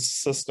in these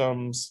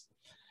systems.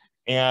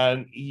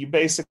 And you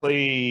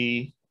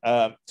basically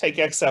take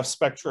XAFS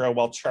spectra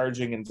while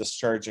charging and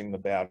discharging the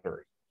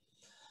battery.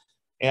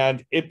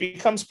 And it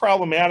becomes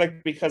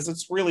problematic because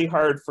it's really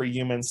hard for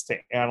humans to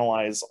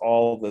analyze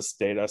all this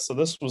data. So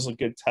this was a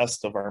good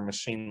test of our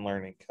machine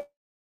learning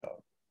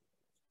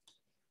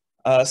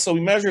code. So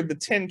we measured the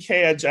 10K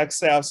edge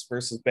XAFS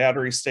versus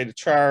battery state of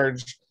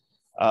charge.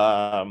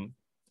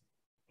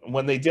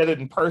 When they did it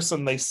in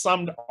person, they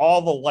summed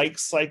all the like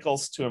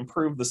cycles to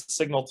improve the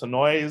signal to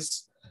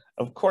noise.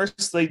 Of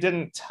course, they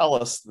didn't tell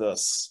us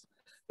this.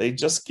 They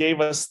just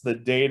gave us the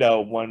data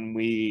when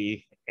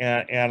we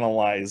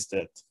analyzed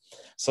it.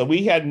 So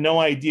we had no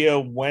idea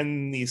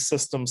when the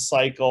system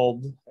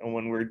cycled and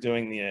when we were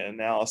doing the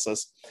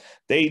analysis.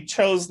 They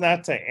chose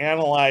not to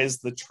analyze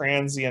the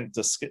transient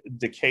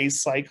decay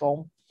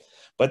cycle,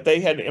 but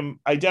they had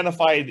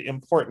identified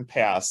important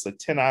paths, a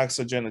tin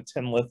oxygen, a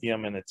tin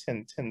lithium, and a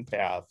tin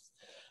path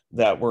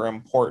that were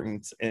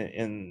important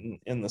in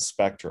the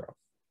spectra.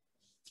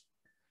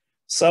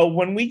 So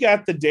when we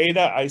got the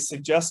data, I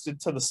suggested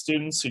to the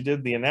students who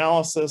did the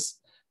analysis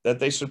that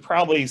they should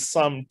probably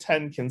sum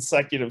 10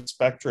 consecutive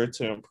spectra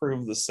to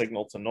improve the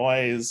signal to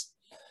noise.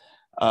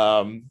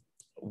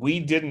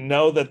 We didn't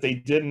know that they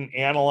didn't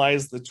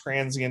analyze the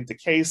transient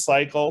decay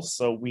cycle,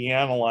 so we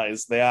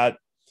analyzed that.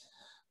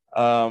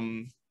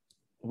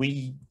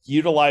 We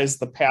utilized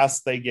the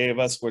paths they gave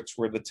us, which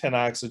were the tin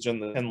oxygen,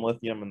 the tin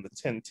lithium, and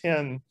the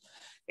tin.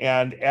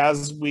 And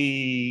as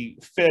we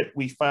fit,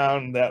 we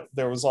found that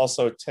there was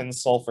also a tin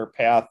sulfur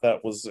path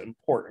that was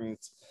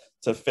important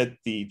to fit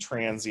the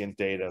transient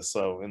data.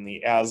 So in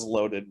the as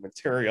loaded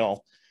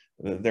material,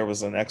 there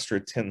was an extra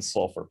tin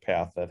sulfur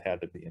path that had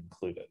to be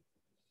included.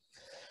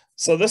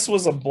 So this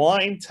was a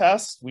blind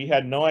test. We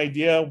had no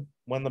idea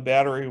when the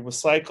battery was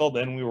cycled,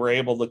 and we were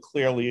able to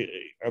clearly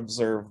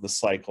observe the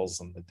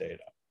cycles in the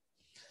data.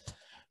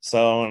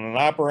 So in an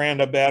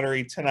operanda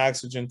battery, tin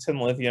oxygen, tin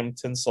lithium,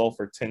 tin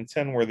sulfur, tin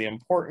tin were the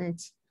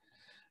important.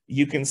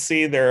 You can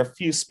see there are a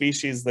few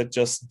species that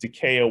just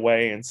decay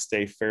away and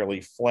stay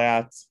fairly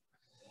flat.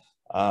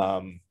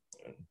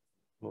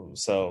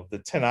 So the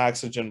tin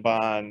oxygen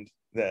bond,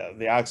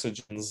 the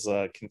oxygen's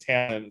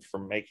contaminated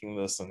from making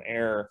this an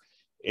air,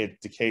 it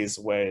decays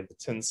away. The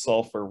tin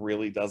sulfur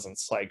really doesn't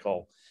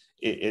cycle.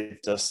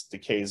 It just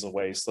decays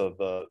away.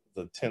 So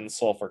the tin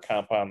sulfur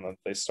compound that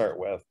they start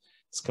with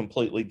is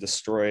completely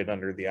destroyed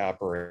under the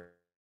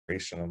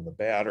operation of the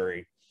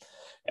battery.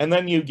 And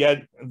then you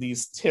get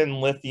these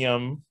tin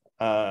lithium,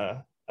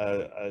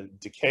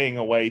 decaying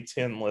away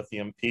tin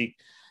lithium peak.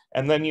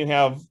 And then you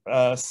have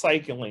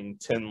cycling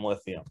tin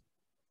lithium.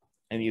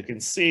 And you can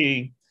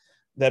see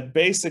that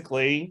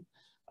basically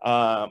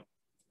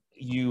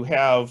you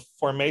have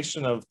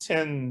formation of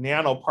tin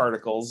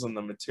nanoparticles in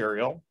the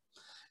material.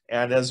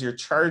 And as you're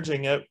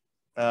charging it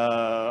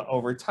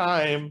over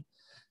time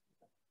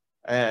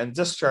and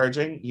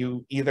discharging,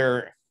 you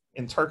either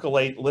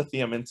intercalate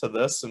lithium into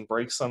this and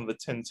break some of the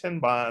tin-tin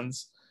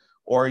bonds,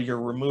 or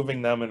you're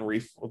removing them and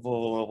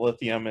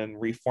lithium and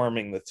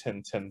reforming the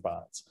tin-tin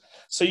bonds.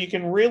 So you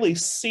can really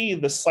see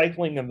the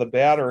cycling of the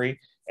battery,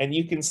 and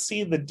you can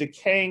see the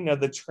decaying of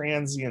the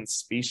transient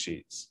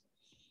species.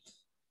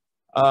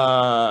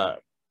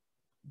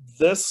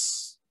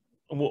 This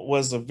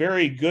was a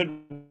very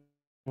good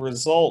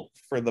result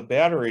for the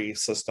battery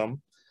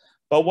system.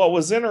 But what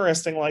was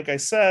interesting, like I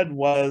said,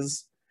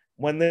 was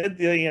when they did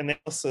the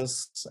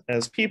analysis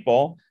as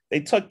people,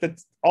 they took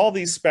all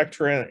these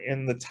spectra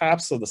in the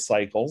tops of the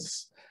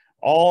cycles,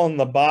 all in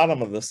the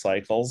bottom of the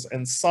cycles,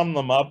 and summed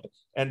them up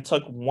and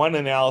took one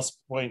analysis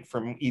point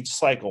from each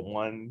cycle,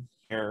 one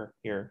here,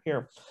 here,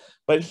 here.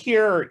 But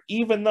here,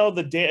 even though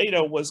the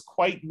data was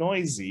quite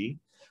noisy,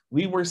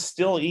 we were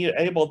still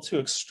able to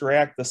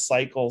extract the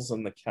cycles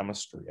and the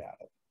chemistry out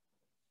of it.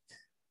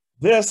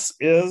 This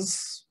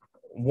is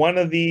one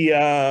of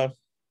the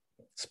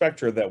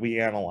spectra that we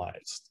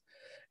analyzed.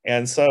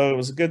 And so it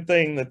was a good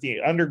thing that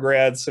the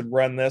undergrads had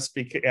run this,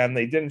 and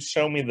they didn't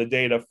show me the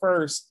data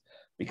first,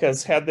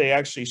 because had they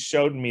actually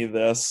showed me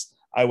this,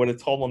 I would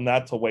have told them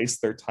not to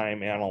waste their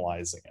time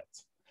analyzing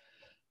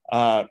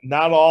it.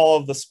 Not all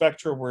of the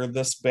spectra were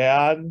this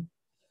bad,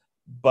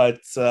 but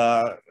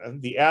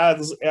the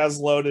as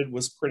loaded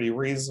was pretty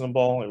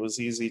reasonable. It was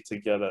easy to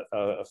get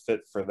a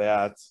fit for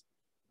that.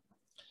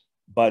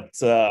 But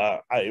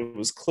it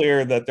was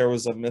clear that there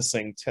was a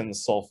missing tin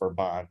sulfur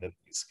bond in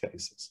these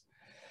cases.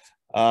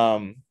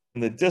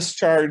 The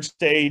discharge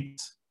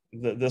state,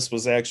 this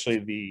was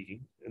actually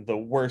the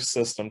worst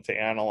system to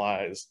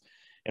analyze.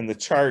 In the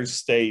charge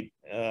state,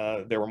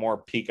 there were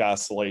more peak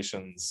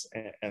oscillations,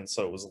 and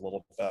so it was a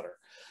little better.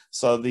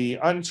 So the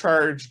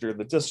uncharged or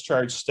the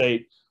discharge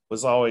state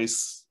was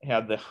always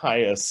had the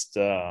highest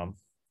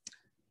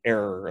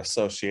error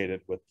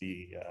associated with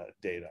the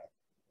data.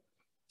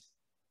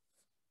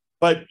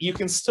 But you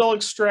can still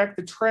extract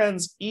the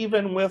trends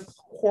even with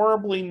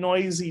horribly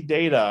noisy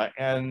data.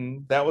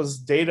 And that was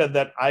data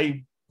that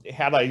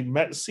had I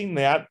seen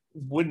that,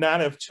 would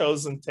not have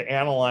chosen to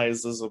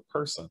analyze as a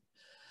person.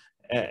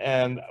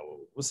 And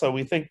so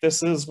we think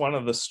this is one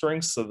of the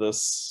strengths of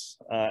this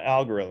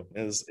algorithm,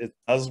 is it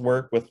does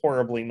work with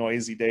horribly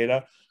noisy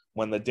data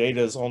when the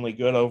data is only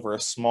good over a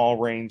small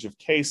range of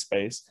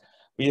k-space.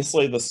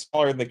 Obviously, the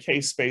smaller the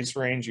k-space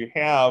range you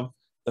have,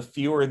 the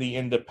fewer the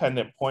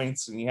independent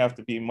points, and you have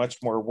to be much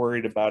more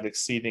worried about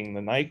exceeding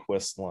the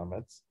Nyquist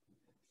limits.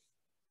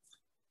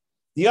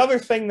 The other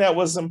thing that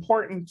was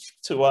important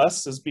to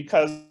us is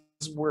because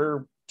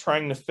we're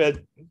trying to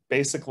fit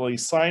basically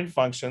sine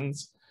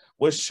functions,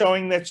 was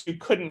showing that you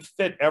couldn't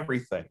fit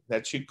everything,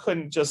 that you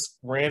couldn't just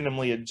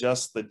randomly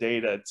adjust the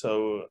data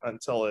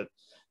until it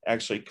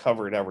actually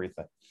covered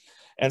everything.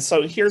 And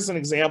so here's an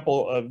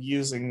example of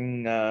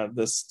using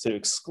this to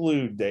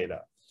exclude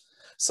data.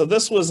 So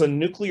this was a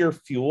nuclear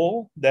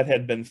fuel that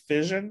had been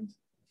fissioned,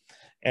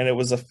 and it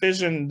was a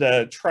fissioned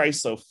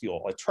triso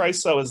fuel. A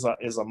triso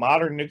is a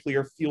modern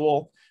nuclear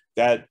fuel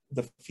that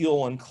the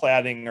fuel and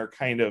cladding are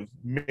kind of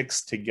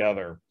mixed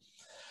together.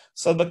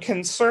 So the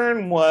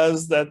concern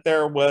was that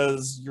there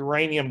was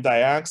uranium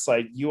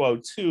dioxide,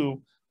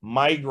 UO2,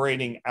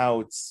 migrating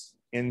out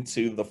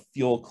into the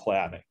fuel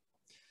cladding,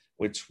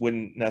 which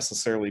wouldn't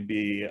necessarily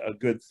be a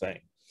good thing.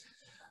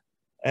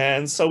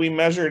 And so we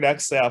measured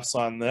XAFS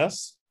on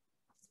this,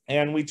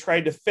 and we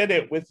tried to fit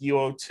it with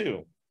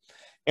UO2,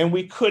 and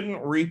we couldn't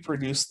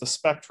reproduce the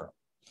spectrum.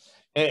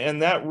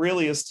 And that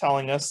really is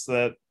telling us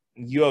that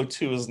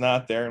UO2 is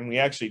not there, and we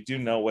actually do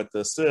know what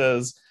this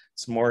is.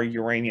 It's more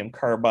uranium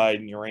carbide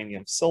and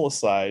uranium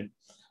silicide,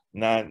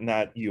 not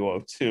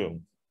UO2.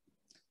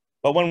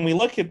 But when we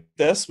look at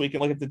this, we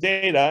can look at the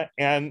data,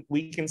 and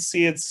we can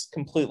see it's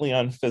completely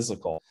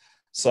unphysical.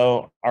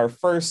 So our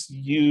first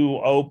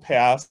UO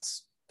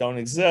paths don't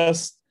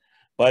exist,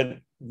 but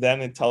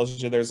then it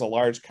tells you there's a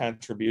large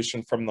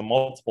contribution from the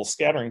multiple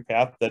scattering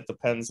path that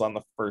depends on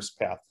the first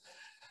path.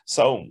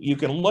 So you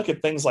can look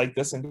at things like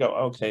this and go,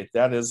 okay,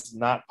 that is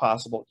not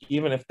possible.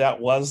 Even if that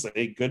was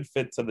a good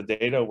fit to the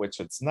data, which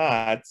it's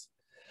not,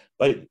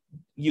 but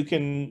you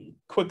can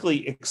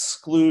quickly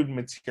exclude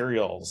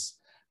materials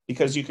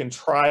because you can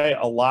try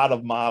a lot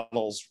of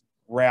models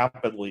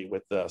rapidly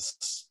with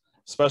this,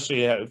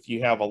 especially if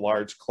you have a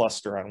large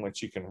cluster on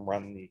which you can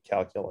run the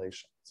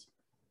calculations.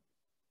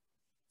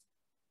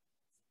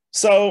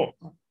 So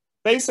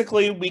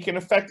basically, we can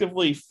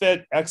effectively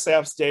fit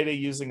XAFS data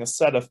using a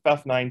set of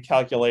Feff9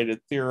 calculated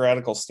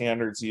theoretical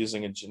standards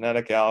using a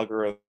genetic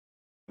algorithm.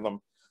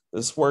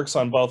 This works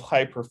on both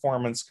high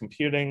performance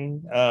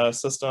computing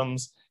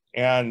systems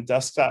and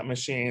desktop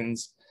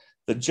machines.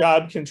 The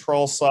job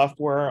control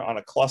software on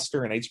a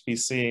cluster in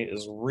HPC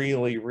is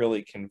really,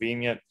 really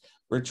convenient.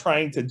 We're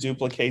trying to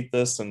duplicate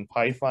this in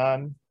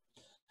Python.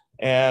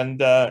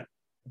 And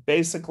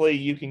basically,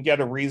 you can get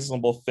a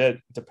reasonable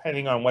fit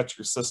depending on what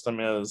your system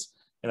is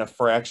in a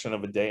fraction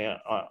of a day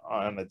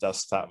on a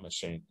desktop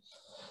machine.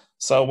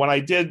 So when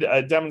I did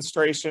a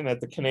demonstration at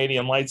the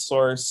Canadian Light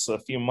Source a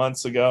few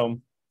months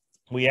ago,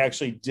 we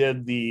actually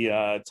did the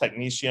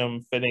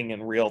technetium fitting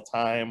in real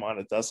time on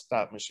a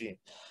desktop machine.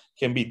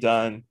 Can be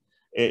done.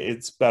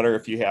 It's better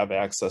if you have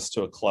access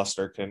to a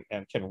cluster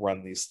and can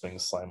run these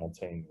things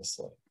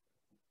simultaneously.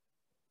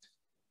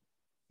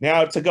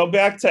 Now to go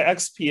back to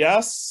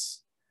XPS,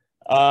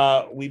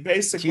 we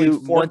basically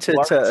wanted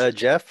to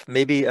Jeff,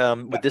 maybe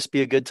would this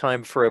be a good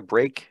time for a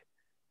break?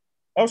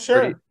 Oh,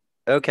 sure.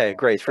 Okay,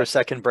 great. For a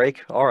second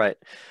break. All right.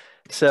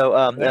 So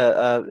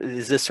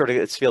is this sort of,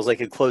 it feels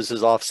like it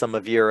closes off some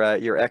of your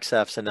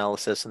XAFS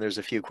analysis, and there's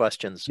a few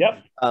questions.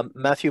 Yep.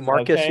 Matthew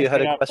Marcus, okay, you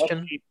had a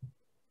question?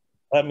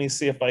 Let me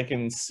see if I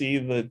can see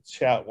the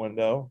chat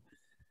window.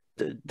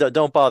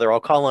 Don't bother. I'll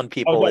call on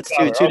people. It's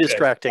too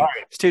distracting.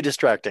 Right. It's too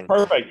distracting.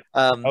 Perfect.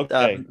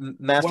 Okay.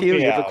 Matthew,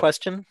 you have a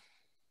question?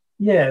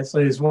 Yes,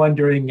 I was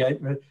wondering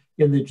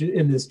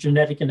in this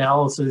genetic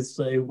analysis,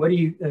 what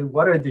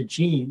are the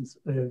genes?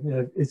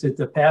 Is it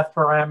the path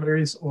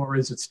parameters or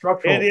is it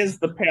structural? It is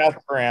the path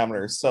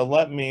parameters. So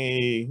let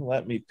me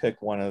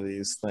pick one of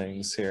these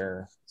things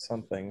here.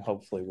 Something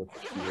hopefully with a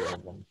few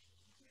of them.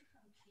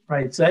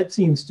 Right. So that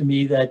seems to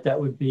me that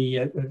would be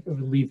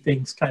would leave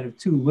things kind of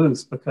too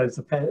loose because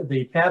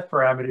the path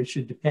parameters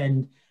should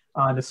depend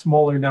on a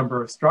smaller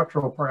number of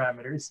structural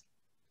parameters.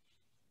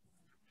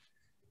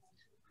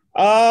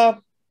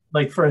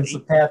 Like for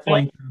instance, the path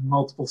length and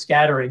multiple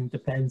scattering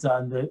depends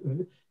on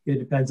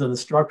the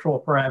structural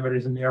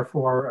parameters and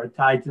therefore are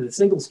tied to the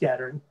single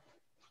scattering.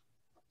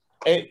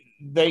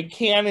 They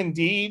can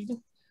indeed,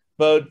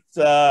 but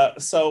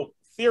so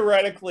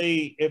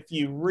theoretically, if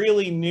you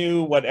really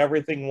knew what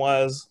everything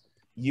was,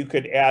 you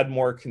could add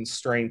more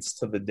constraints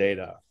to the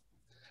data.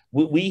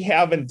 We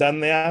haven't done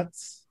that.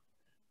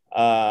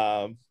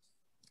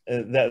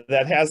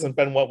 That hasn't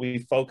been what we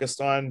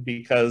focused on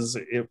because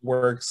it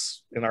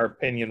works, in our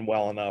opinion,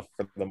 well enough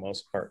for the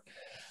most part.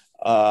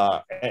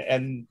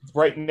 And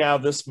right now,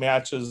 this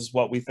matches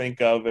what we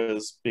think of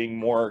as being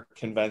more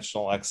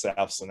conventional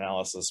XAFS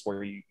analysis,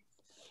 where you,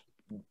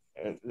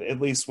 at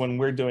least when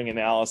we're doing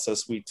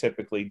analysis, we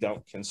typically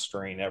don't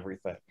constrain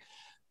everything.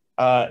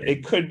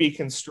 It could be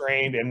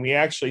constrained, and we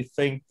actually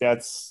think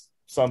that's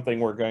something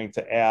we're going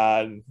to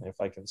add.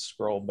 If I can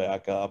scroll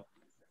back up.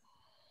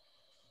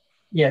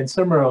 Yeah, and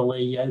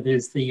similarly,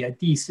 there's the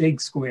d-sig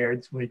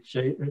squareds, which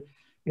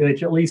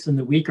at least in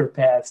the weaker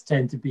paths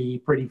tend to be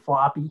pretty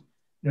floppy.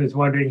 I was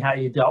wondering how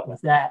you dealt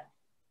with that.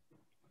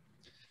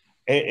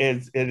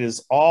 It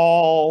is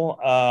all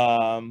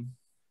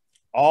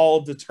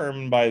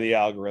determined by the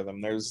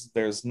algorithm.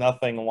 There's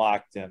nothing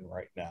locked in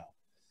right now.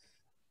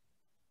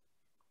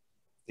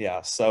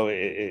 Yeah, so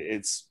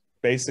it's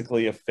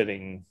basically a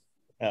fitting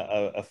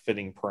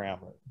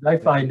parameter. I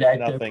find that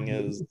nothing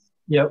is.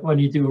 Yeah, when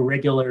you do a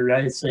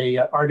regular, say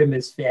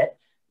Artemis fit,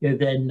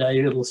 then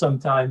it'll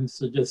sometimes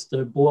just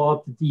blow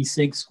up the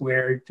d-sig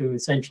squared to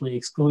essentially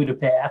exclude a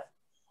path.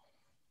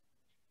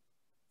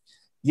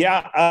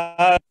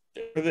 Yeah,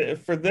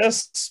 for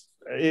this,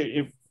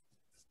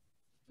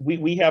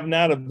 we have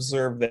not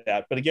observed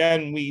that, but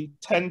again, we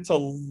tend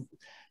to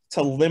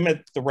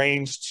limit the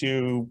range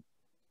to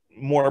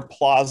more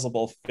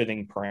plausible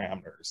fitting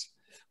parameters,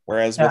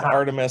 whereas with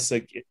Artemis,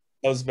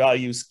 those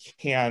values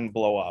can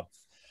blow up.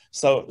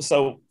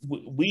 So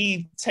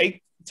we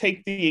take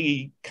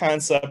the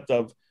concept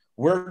of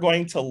we're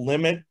going to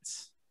limit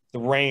the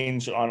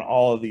range on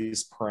all of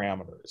these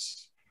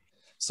parameters.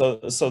 So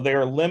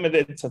they're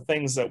limited to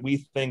things that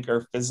we think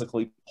are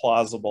physically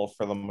plausible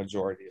for the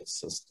majority of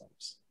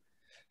systems.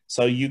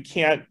 So you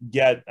can't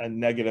get a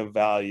negative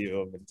value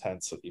of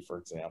intensity, for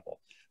example.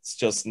 It's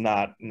just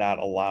not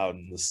allowed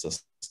in the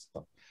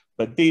system.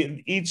 But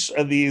each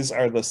of these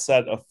are the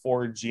set of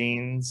 4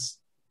 genes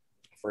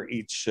for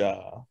each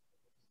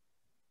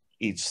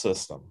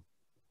system.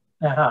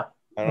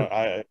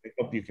 I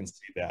hope you can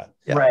see that.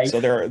 Yeah. Right. So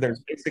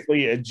there's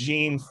basically a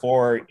gene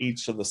for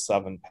each of the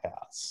 7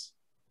 paths.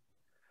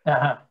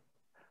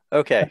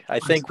 Okay, I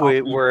think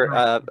we're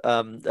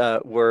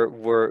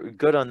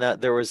good on that.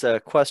 There was a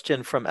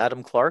question from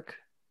Adam Clark.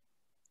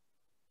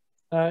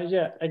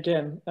 Yeah,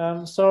 again.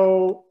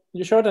 So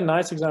you showed a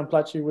nice example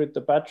actually with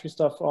the battery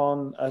stuff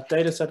on a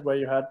data set where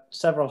you had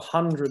several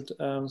hundred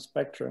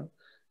spectra.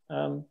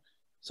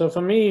 So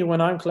for me,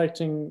 when I'm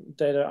collecting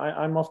data,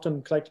 I'm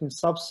often collecting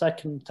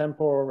sub-second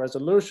temporal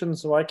resolution,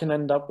 so I can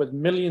end up with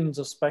millions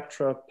of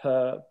spectra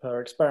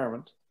per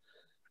experiment.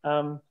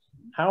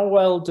 How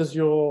well does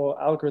your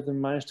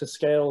algorithm manage to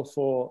scale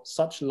for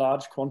such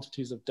large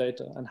quantities of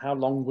data, and how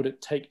long would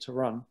it take to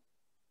run?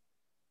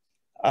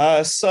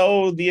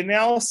 So the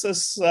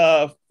analysis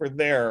for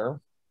there,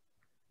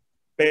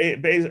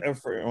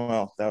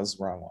 well, that was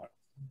the wrong one.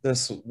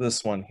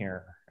 This one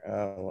here.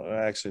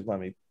 Actually,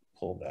 let me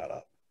pull that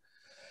up.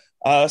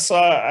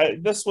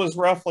 This was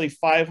roughly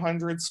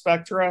 500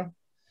 spectra.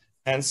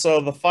 And so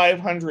the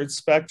 500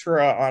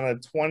 spectra on a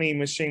 20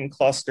 machine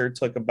cluster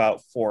took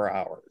about 4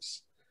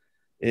 hours.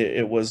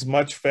 It was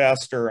much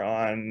faster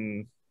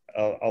on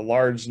a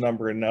large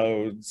number of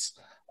nodes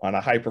on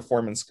a high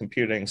performance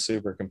computing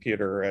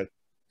supercomputer at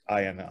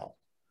INL.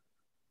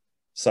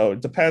 So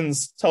it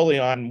depends totally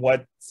on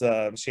what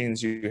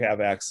machines you have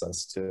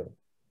access to.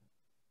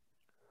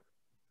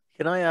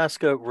 Can I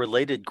ask a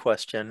related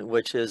question,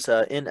 which is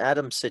in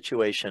Adam's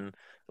situation,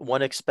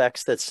 one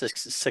expects that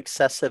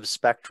successive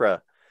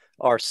spectra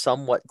are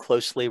somewhat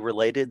closely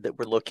related, that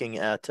we're looking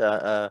at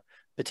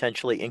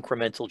potentially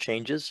incremental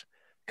changes.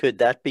 Could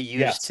that be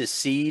used to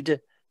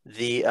seed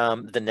the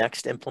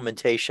next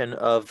implementation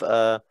of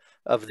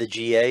the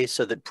GA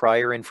so that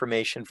prior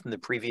information from the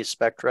previous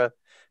spectra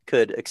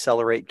could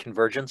accelerate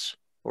convergence,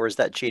 or is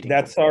that cheating?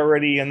 That's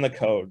already in the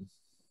code.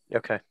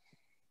 Okay.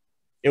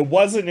 It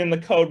wasn't in the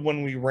code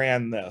when we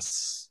ran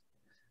this.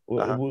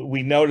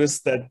 We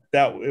noticed that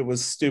it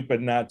was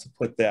stupid not to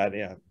put that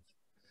in.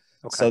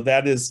 Okay. So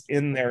that is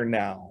in there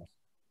now.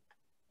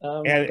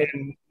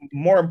 And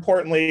more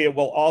importantly, it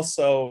will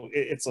also,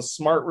 it's a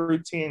smart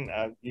routine.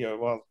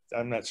 Well,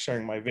 I'm not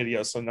sharing my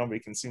video so nobody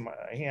can see my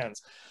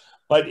hands.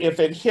 But if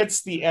it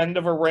hits the end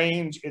of a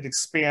range, it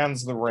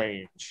expands the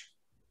range.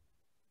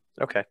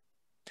 Okay.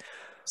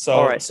 So,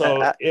 all right.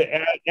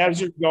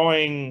 As you're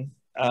going,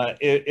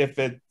 if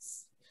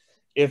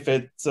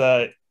it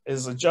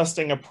is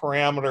adjusting a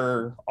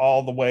parameter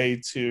all the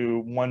way to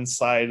one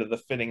side of the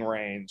fitting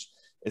range,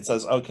 it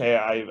says, okay,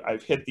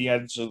 I've hit the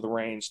edge of the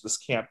range. This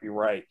can't be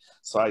right.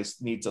 So I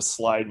need to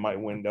slide my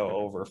window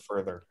over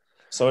further.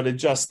 So it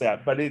adjusts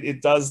that, but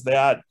it does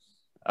that.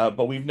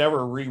 But we've never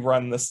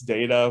rerun this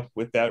data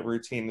with that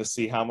routine to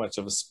see how much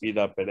of a speed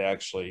up it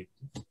actually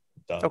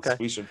does. Okay.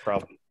 We should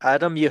probably.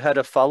 Adam, you had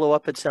a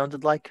follow-up, it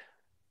sounded like?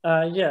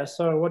 Yeah,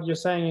 so what you're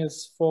saying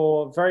is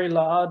for very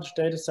large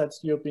data sets,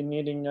 you'll be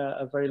needing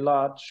a very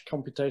large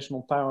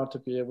computational power to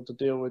be able to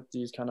deal with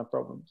these kind of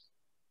problems.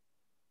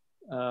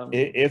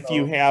 If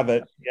you have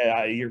it,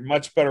 yeah, you're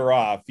much better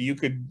off. You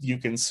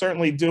can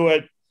certainly do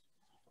it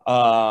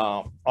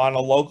on a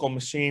local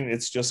machine.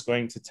 It's just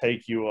going to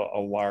take you a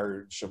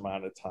large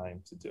amount of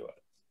time to do it.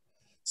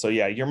 So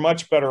yeah, you're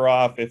much better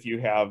off if you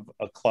have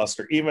a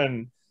cluster.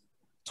 Even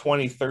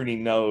 20, 30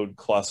 node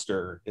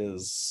cluster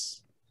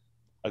is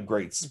a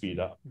great speed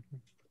up.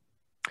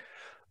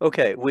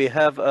 Okay, we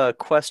have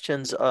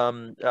questions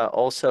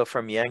also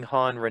from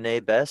Yang-Han, Renee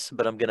Bess,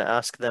 but I'm going to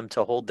ask them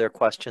to hold their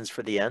questions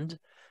for the end,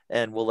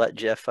 and we'll let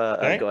Jeff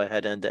go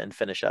ahead and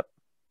finish up.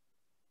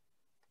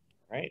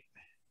 Right.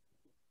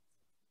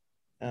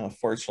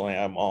 Fortunately,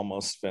 I'm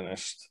almost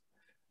finished.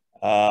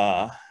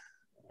 All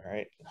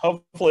right.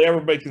 Hopefully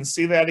everybody can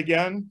see that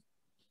again.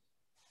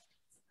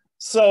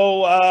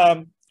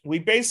 So we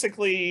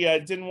basically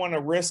didn't want to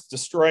risk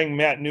destroying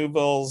Matt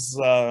Newville's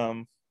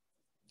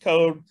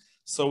code.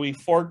 So we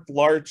forked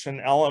Larch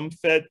and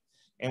LMFit,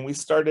 and we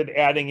started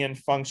adding in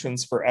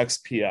functions for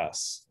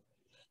XPS.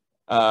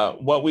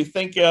 What we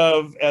think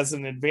of as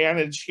an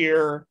advantage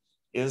here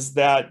is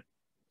that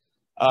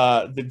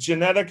the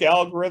genetic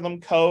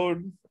algorithm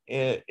code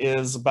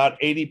is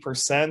about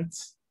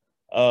 80%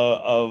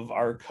 of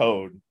our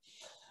code.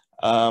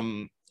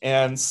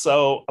 And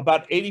so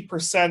about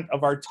 80%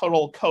 of our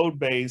total code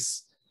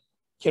base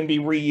can be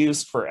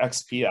reused for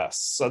XPS.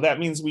 So that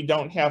means we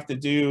don't have to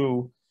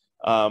do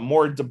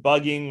more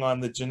debugging on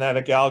the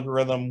genetic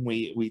algorithm.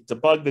 We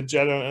debug the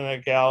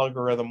genetic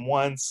algorithm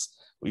once,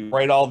 we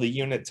write all the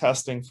unit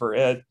testing for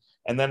it,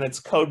 and then its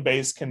code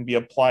base can be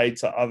applied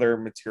to other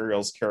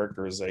materials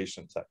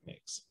characterization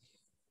techniques.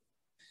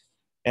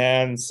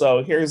 And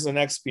so here's an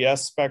XPS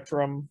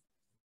spectrum.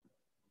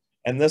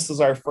 And this is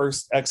our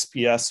first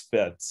XPS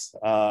fit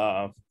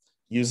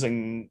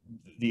using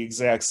the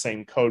exact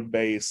same code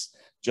base,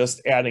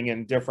 just adding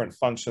in different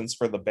functions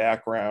for the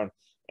background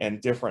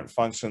and different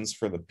functions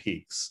for the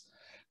peaks.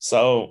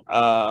 So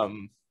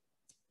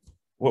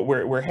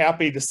we're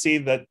happy to see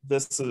that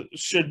this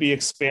should be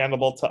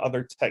expandable to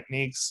other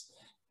techniques.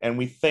 And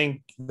we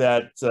think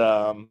that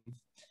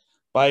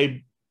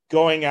by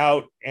going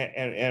out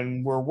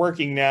and we're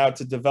working now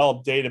to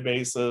develop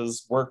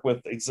databases, work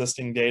with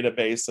existing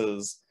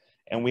databases,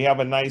 and we have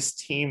a nice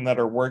team that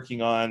are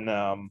working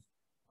on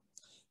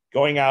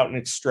going out and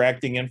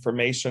extracting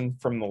information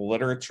from the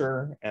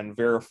literature and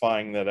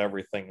verifying that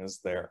everything is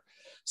there.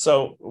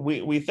 So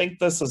we think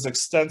this is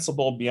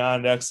extensible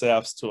beyond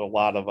XAFS to a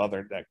lot of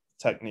other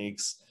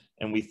techniques.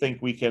 And we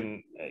think we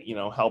can,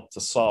 help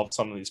to solve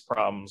some of these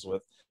problems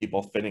with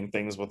people fitting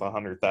things with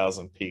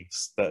 100,000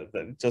 peaks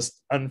that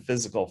just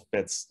unphysical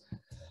fits.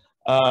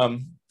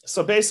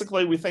 So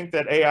basically, we think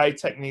that AI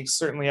techniques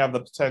certainly have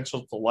the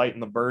potential to lighten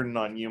the burden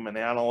on human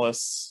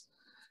analysts.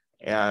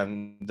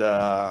 And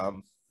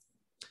our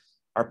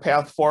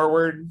path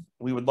forward,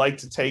 we would like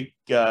to take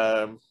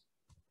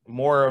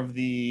more of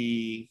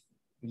the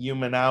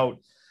human out.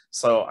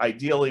 So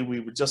ideally,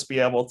 we would just be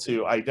able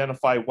to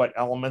identify what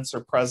elements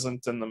are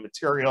present in the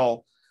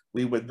material.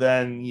 We would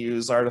then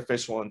use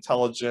artificial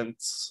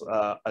intelligence,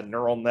 a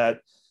neural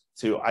net,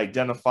 to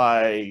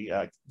identify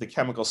the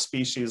chemical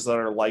species that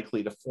are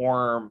likely to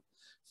form,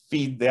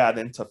 feed that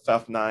into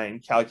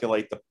Feff9,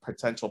 calculate the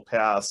potential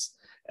paths,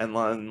 and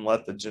then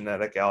let the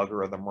genetic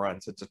algorithm run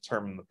to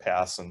determine the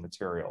paths and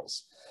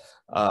materials.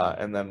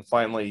 And then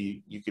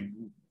finally, you could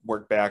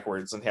work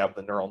backwards and have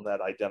the neural net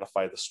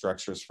identify the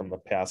structures from the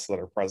paths that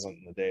are present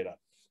in the data.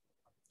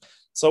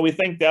 So we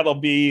think that'll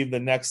be the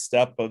next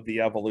step of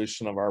the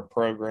evolution of our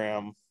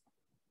program.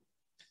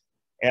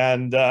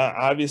 And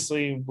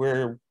obviously,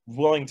 we're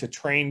willing to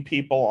train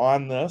people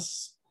on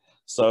this.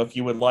 So if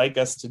you would like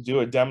us to do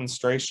a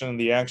demonstration of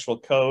the actual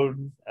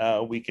code,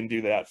 we can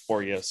do that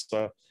for you.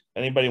 So if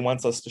anybody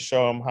wants us to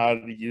show them how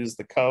to use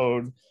the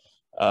code,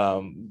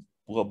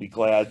 we'll be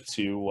glad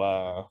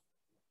to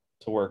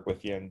work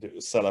with you and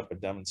set up a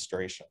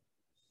demonstration.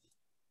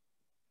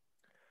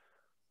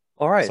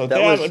 All right, so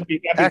that was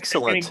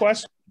excellent. Any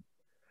questions?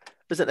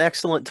 It was an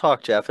excellent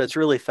talk, Jeff. It's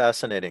really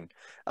fascinating.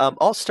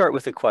 I'll start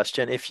with a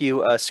question. If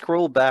you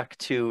scroll back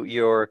to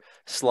your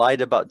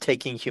slide about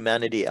taking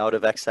humanity out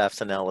of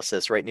XAFS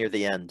analysis right near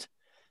the end,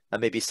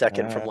 maybe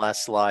second from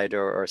last slide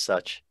or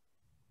such.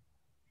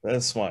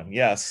 This one,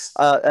 yes.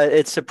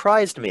 It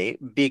surprised me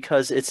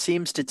because it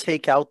seems to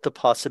take out the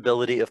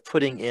possibility of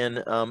putting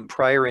in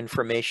prior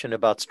information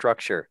about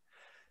structure.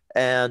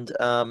 And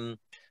am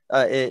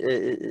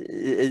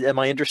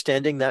I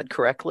understanding that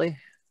correctly?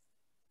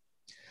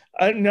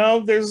 No,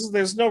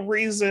 there's no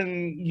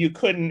reason you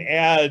couldn't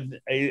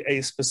add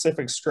a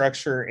specific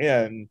structure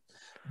in,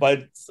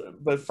 but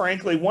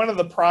frankly, one of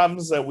the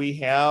problems that we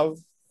have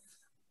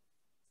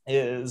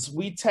is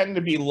we tend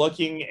to be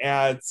looking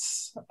at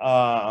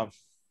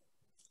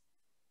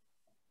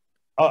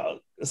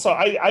so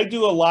I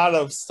do a lot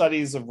of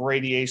studies of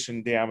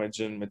radiation damage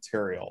in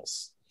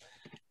materials.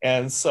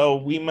 And so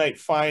we might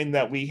find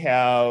that we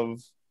have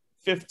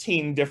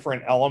 15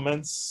 different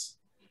elements,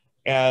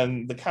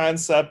 and the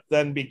concept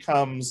then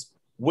becomes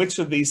which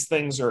of these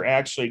things are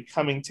actually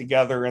coming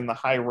together in the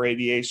high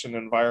radiation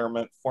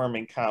environment,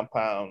 forming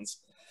compounds.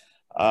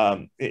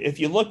 If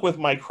you look with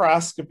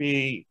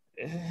microscopy,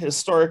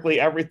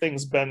 historically,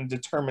 everything's been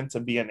determined to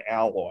be an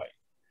alloy.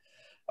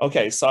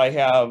 Okay, so I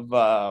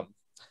have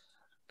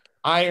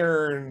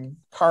iron,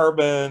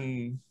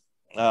 carbon,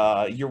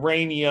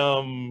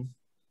 uranium,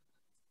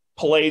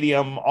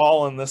 palladium,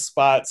 all in this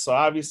spot. So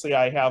obviously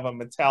I have a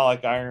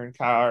metallic iron,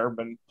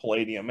 carbon,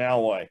 palladium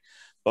alloy.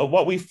 But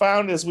what we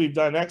found is we've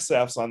done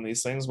XAFS on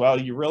these things. Well,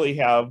 you really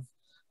have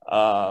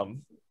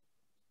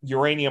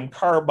uranium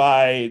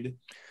carbide.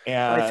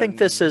 And I think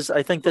this is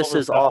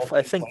off.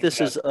 I think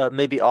this is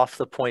maybe off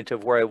the point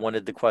of where I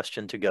wanted the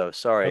question to go.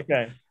 Sorry.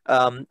 Okay.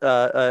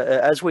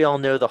 As we all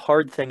know, the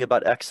hard thing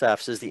about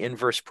XAFS is the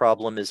inverse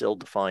problem is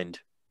ill-defined.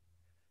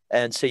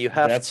 And so you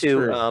have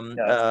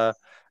to,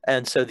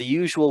 and so the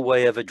usual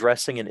way of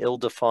addressing an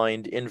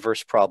ill-defined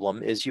inverse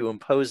problem is you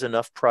impose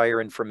enough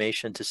prior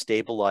information to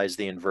stabilize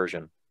the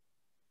inversion.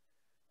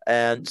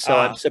 And so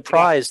I'm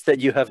surprised that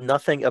you have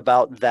nothing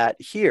about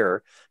that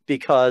here,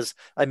 because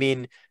I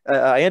mean,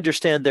 I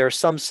understand there are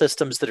some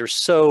systems that are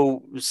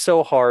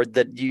so hard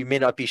that you may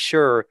not be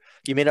sure,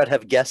 you may not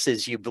have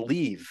guesses you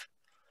believe.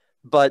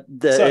 But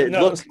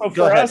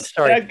for us,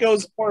 that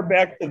goes more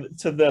back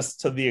to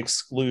the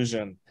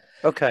exclusion.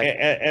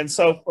 Okay. And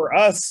so for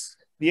us,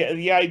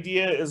 the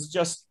idea is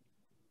just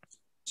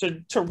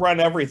to run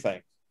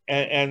everything,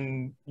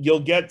 and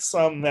you'll get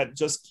some that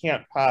just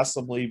can't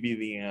possibly be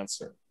the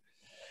answer.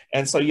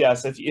 And so,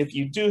 yes, if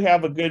you do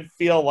have a good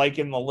feel, like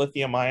in the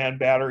lithium ion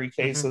battery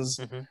cases,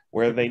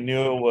 where they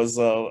knew it was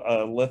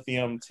a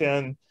lithium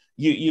tin,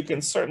 you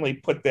can certainly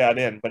put that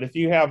in. But if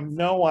you have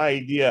no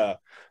idea,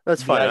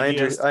 that's fine.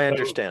 I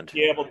understand.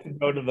 Be able to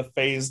go to the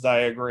phase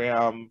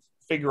diagram,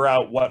 figure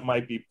out what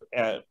might be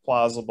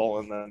plausible,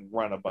 and then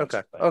run a bunch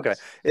of things. Okay.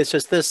 It's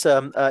just this.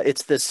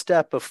 It's this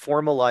step of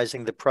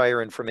formalizing the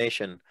prior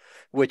information,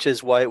 which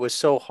is why it was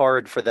so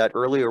hard for that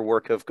earlier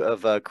work of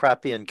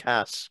Krappe and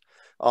Cass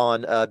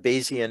on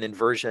Bayesian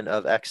inversion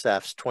of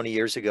XAFS 20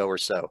 years ago or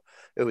so.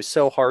 It was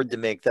so hard to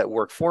make that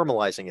work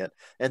formalizing it.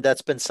 And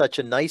that's been such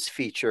a nice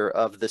feature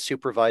of the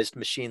supervised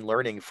machine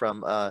learning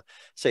from,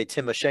 say,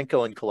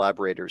 Timoshenko and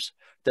collaborators,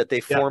 that they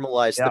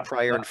formalized the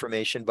prior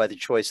information by the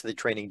choice of the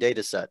training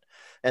data set.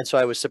 And so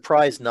I was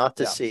surprised not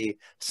to see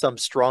some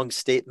strong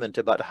statement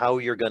about how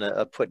you're going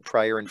to put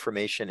prior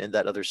information in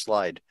that other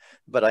slide.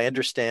 But I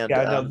understand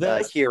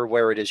here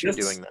where it is you're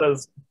doing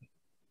that.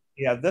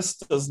 This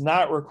does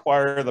not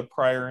require the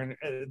prior.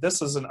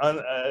 This is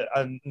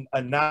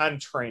a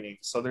non-training,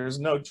 so there's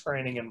no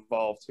training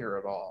involved here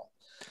at all.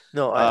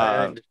 No,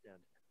 I understand.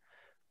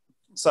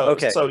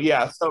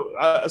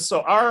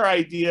 So our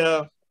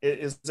idea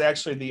is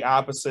actually the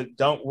opposite.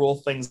 Don't rule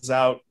things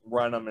out,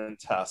 run them and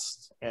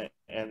test,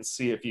 and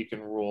see if you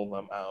can rule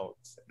them out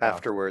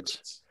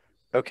afterwards.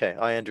 Okay,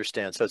 I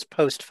understand. So it's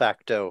post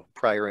facto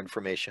prior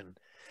information.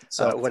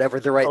 So whatever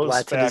the right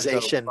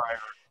Latinization.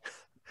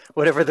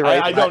 Whatever the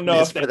right I don't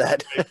know if for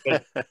that.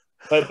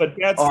 but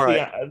that's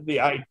the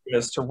idea,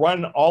 is to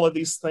run all of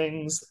these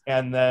things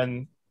and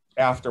then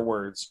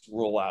afterwards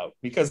rule out,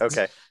 because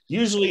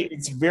usually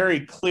it's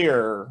very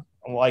clear,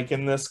 like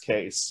in this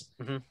case,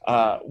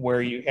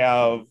 where you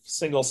have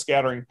single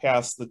scattering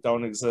paths that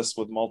don't exist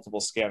with multiple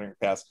scattering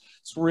paths.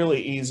 It's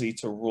really easy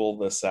to rule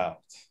this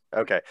out.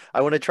 Okay,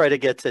 I want to try to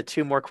get to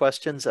two more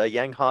questions.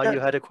 Yang Ha,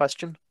 you had a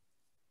question?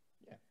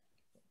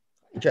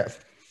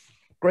 Jeff,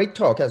 great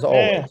talk as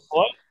always.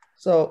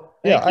 So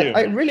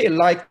I really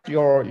liked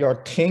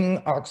your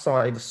tin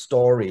oxide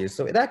story.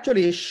 So it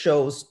actually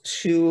shows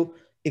two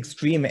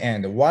extreme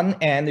ends. One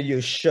end, you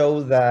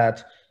show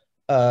that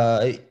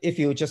if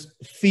you just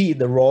feed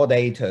the raw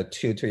data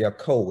to your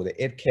code,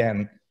 it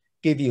can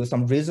give you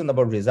some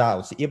reasonable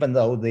results, even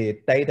though the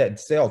data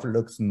itself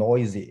looks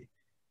noisy.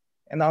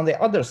 And on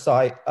the other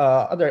side,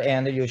 other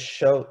end, you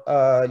show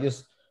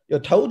you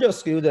told your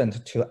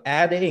student to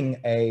add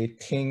in a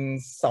tin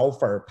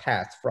sulfur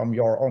path from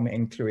your own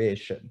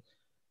intuition.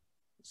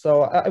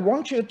 So I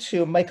want you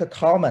to make a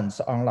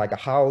comment on like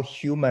how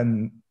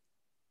human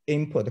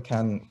input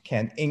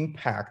can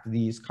impact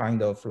these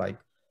kind of like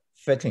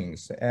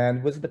fittings,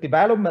 and with the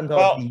development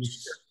of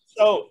these.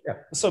 So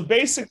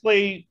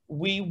basically,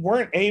 we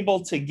weren't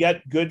able to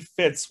get good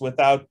fits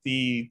without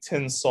the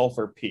tin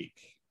sulfur peak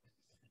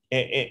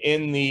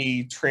in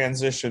the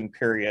transition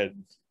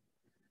period.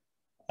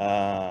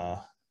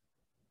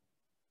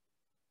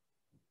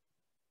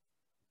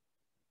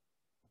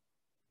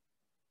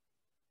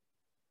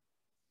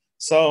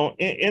 So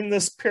in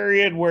this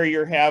period where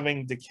you're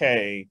having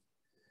decay,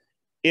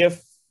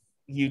 if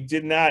you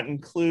did not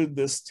include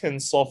this tin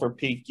sulfur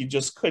peak, you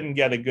just couldn't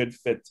get a good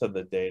fit to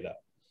the data.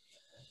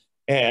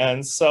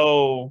 And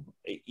so,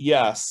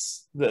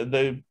 yes,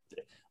 the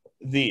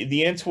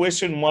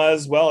intuition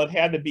was, well, it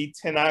had to be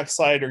tin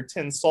oxide or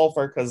tin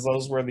sulfur because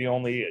those were the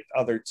only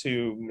other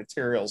two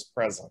materials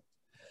present.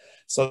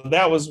 So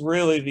that was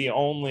really the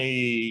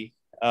only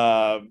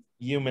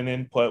human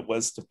input,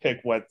 was to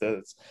pick what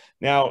this.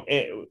 Now,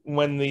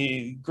 when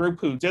the group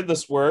who did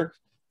this work,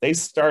 they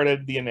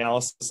started the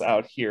analysis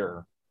out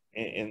here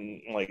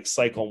in like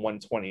cycle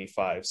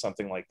 125,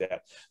 something like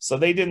that. So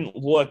they didn't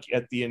look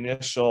at the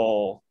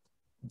initial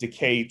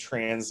decay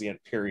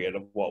transient period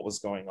of what was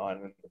going on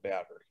in the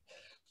battery.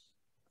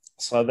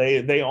 So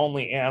they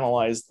only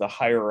analyzed the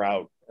higher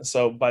out.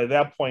 So by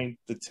that point,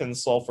 the tin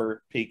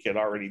sulfur peak had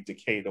already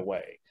decayed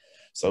away.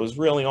 So it was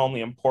really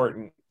only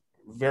important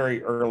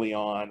very early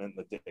on in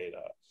the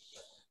data.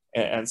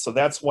 And so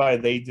that's why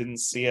they didn't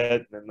see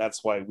it, and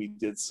that's why we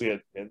did see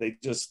it. And they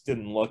just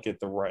didn't look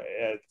at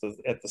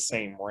the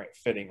same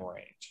fitting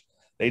range.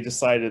 They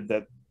decided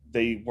that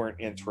they weren't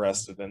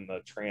interested in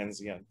the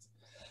transient.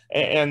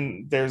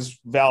 And there's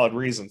valid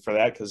reason for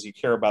that, because you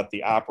care about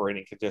the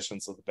operating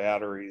conditions of the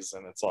batteries,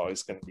 and it's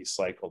always going to be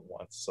cycled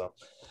once. So,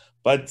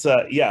 but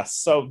yes,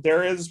 so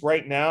there is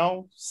right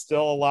now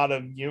still a lot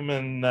of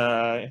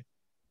human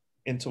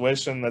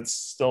intuition that's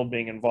still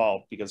being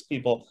involved, because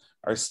people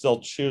are still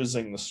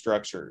choosing the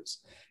structures.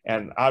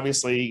 And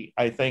obviously,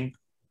 I think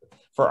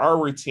for our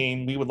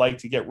routine, we would like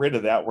to get rid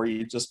of that, where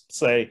you just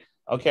say,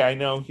 okay, I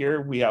know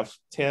here we have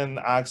tin,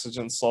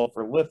 oxygen,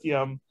 sulfur,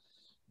 lithium.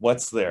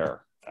 What's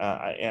there?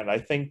 And I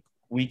think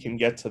we can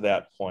get to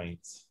that point.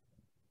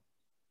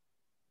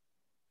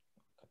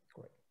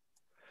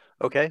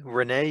 Okay,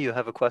 Renee, you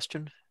have a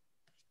question?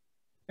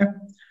 Yeah,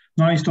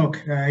 nice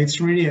talk. It's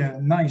really a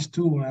nice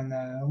tool, and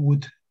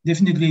would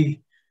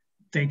definitely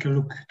take a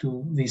look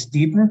to this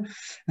deeper.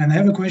 And I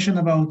have a question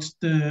about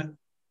the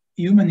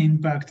human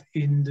impact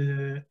in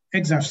the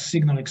EXAFS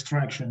signal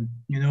extraction.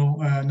 You know,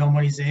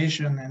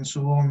 normalization and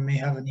so on may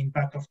have an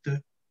impact of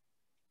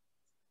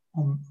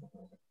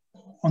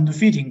on the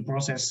feeding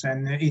process,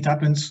 and it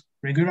happens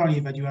regularly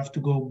that you have to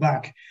go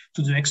back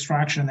to the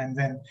extraction and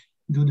then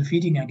do the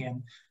feeding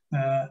again.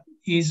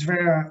 Is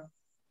your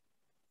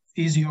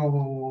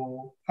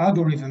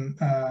algorithm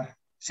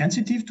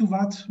sensitive to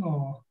that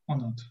or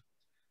not?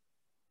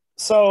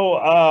 So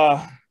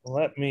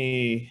let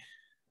me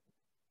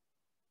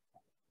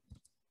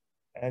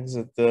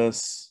exit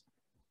this.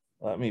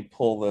 let me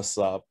pull this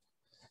up.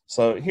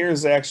 So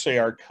here's actually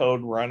our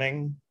code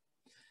running.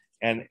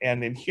 And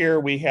in here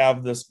we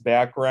have this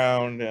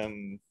background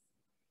and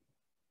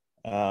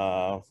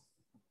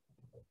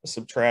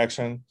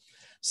subtraction.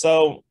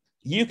 So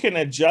you can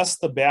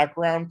adjust the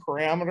background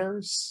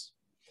parameters.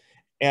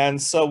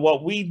 And so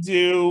what we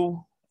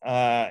do,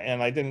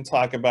 and I didn't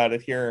talk about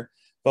it here,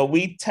 but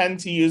we tend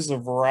to use a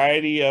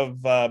variety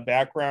of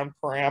background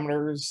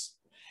parameters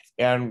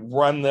and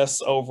run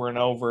this over and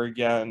over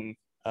again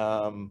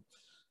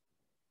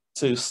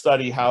to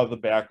study how the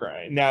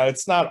background. Now,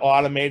 it's not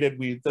automated.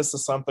 This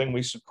is something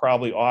we should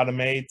probably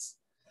automate.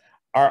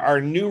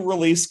 Our new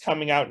release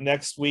coming out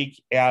next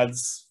week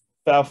adds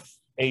Feff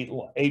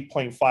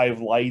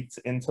 8.5 Lite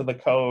into the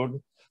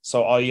code.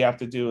 So all you have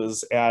to do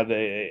is add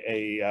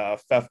a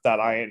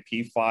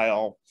feff.inp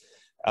file.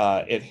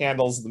 It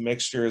handles the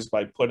mixtures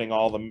by putting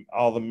all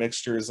the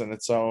mixtures in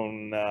its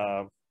own,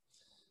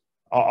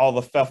 all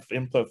the Feff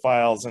input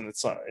files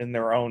in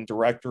their own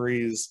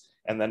directories,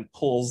 and then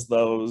pulls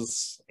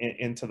those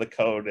into the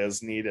code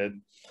as needed.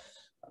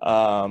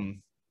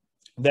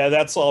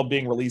 That's all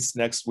being released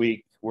next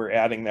week. We're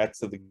adding that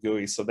to the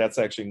GUI, so that's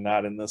actually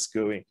not in this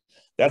GUI.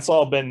 That's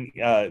all been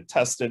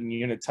tested and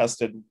unit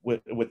tested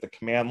with the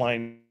command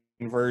line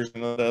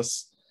version of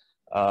this.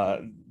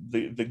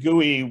 The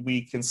GUI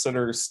we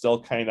consider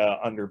still kind of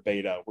under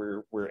beta.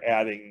 We're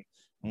adding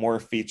more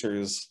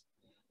features,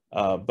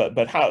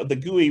 but how the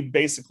GUI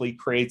basically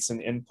creates an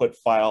input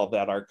file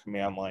that our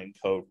command line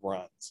code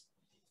runs.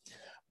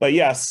 But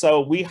yes,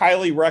 so we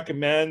highly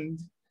recommend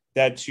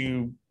that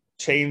you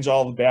change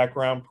all the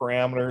background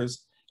parameters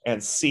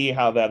and see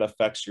how that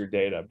affects your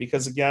data.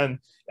 Because again,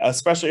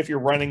 especially if you're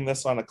running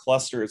this on a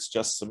cluster, it's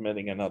just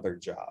submitting another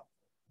job.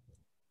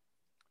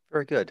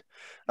 Very good.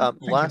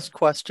 Last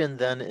question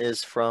then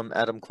is from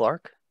Adam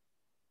Clark.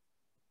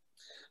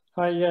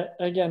 Hi, yeah,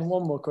 again,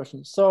 one more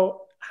question.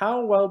 So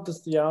how well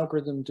does the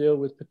algorithm deal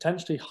with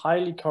potentially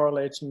highly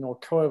correlating or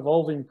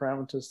co-evolving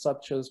parameters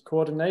such as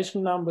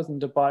coordination numbers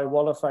and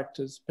Debye-Waller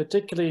factors,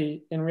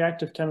 particularly in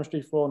reactive chemistry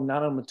for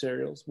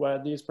nanomaterials,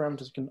 where these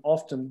parameters can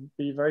often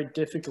be very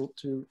difficult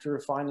to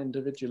refine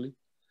individually?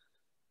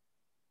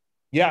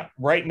 Yeah,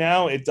 right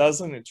now it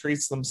doesn't. It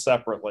treats them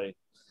separately.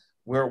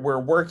 We're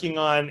working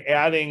on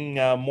adding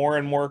more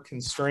and more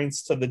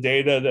constraints to the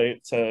data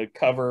to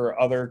cover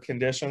other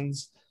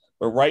conditions,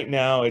 but right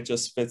now it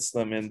just fits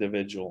them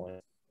individually.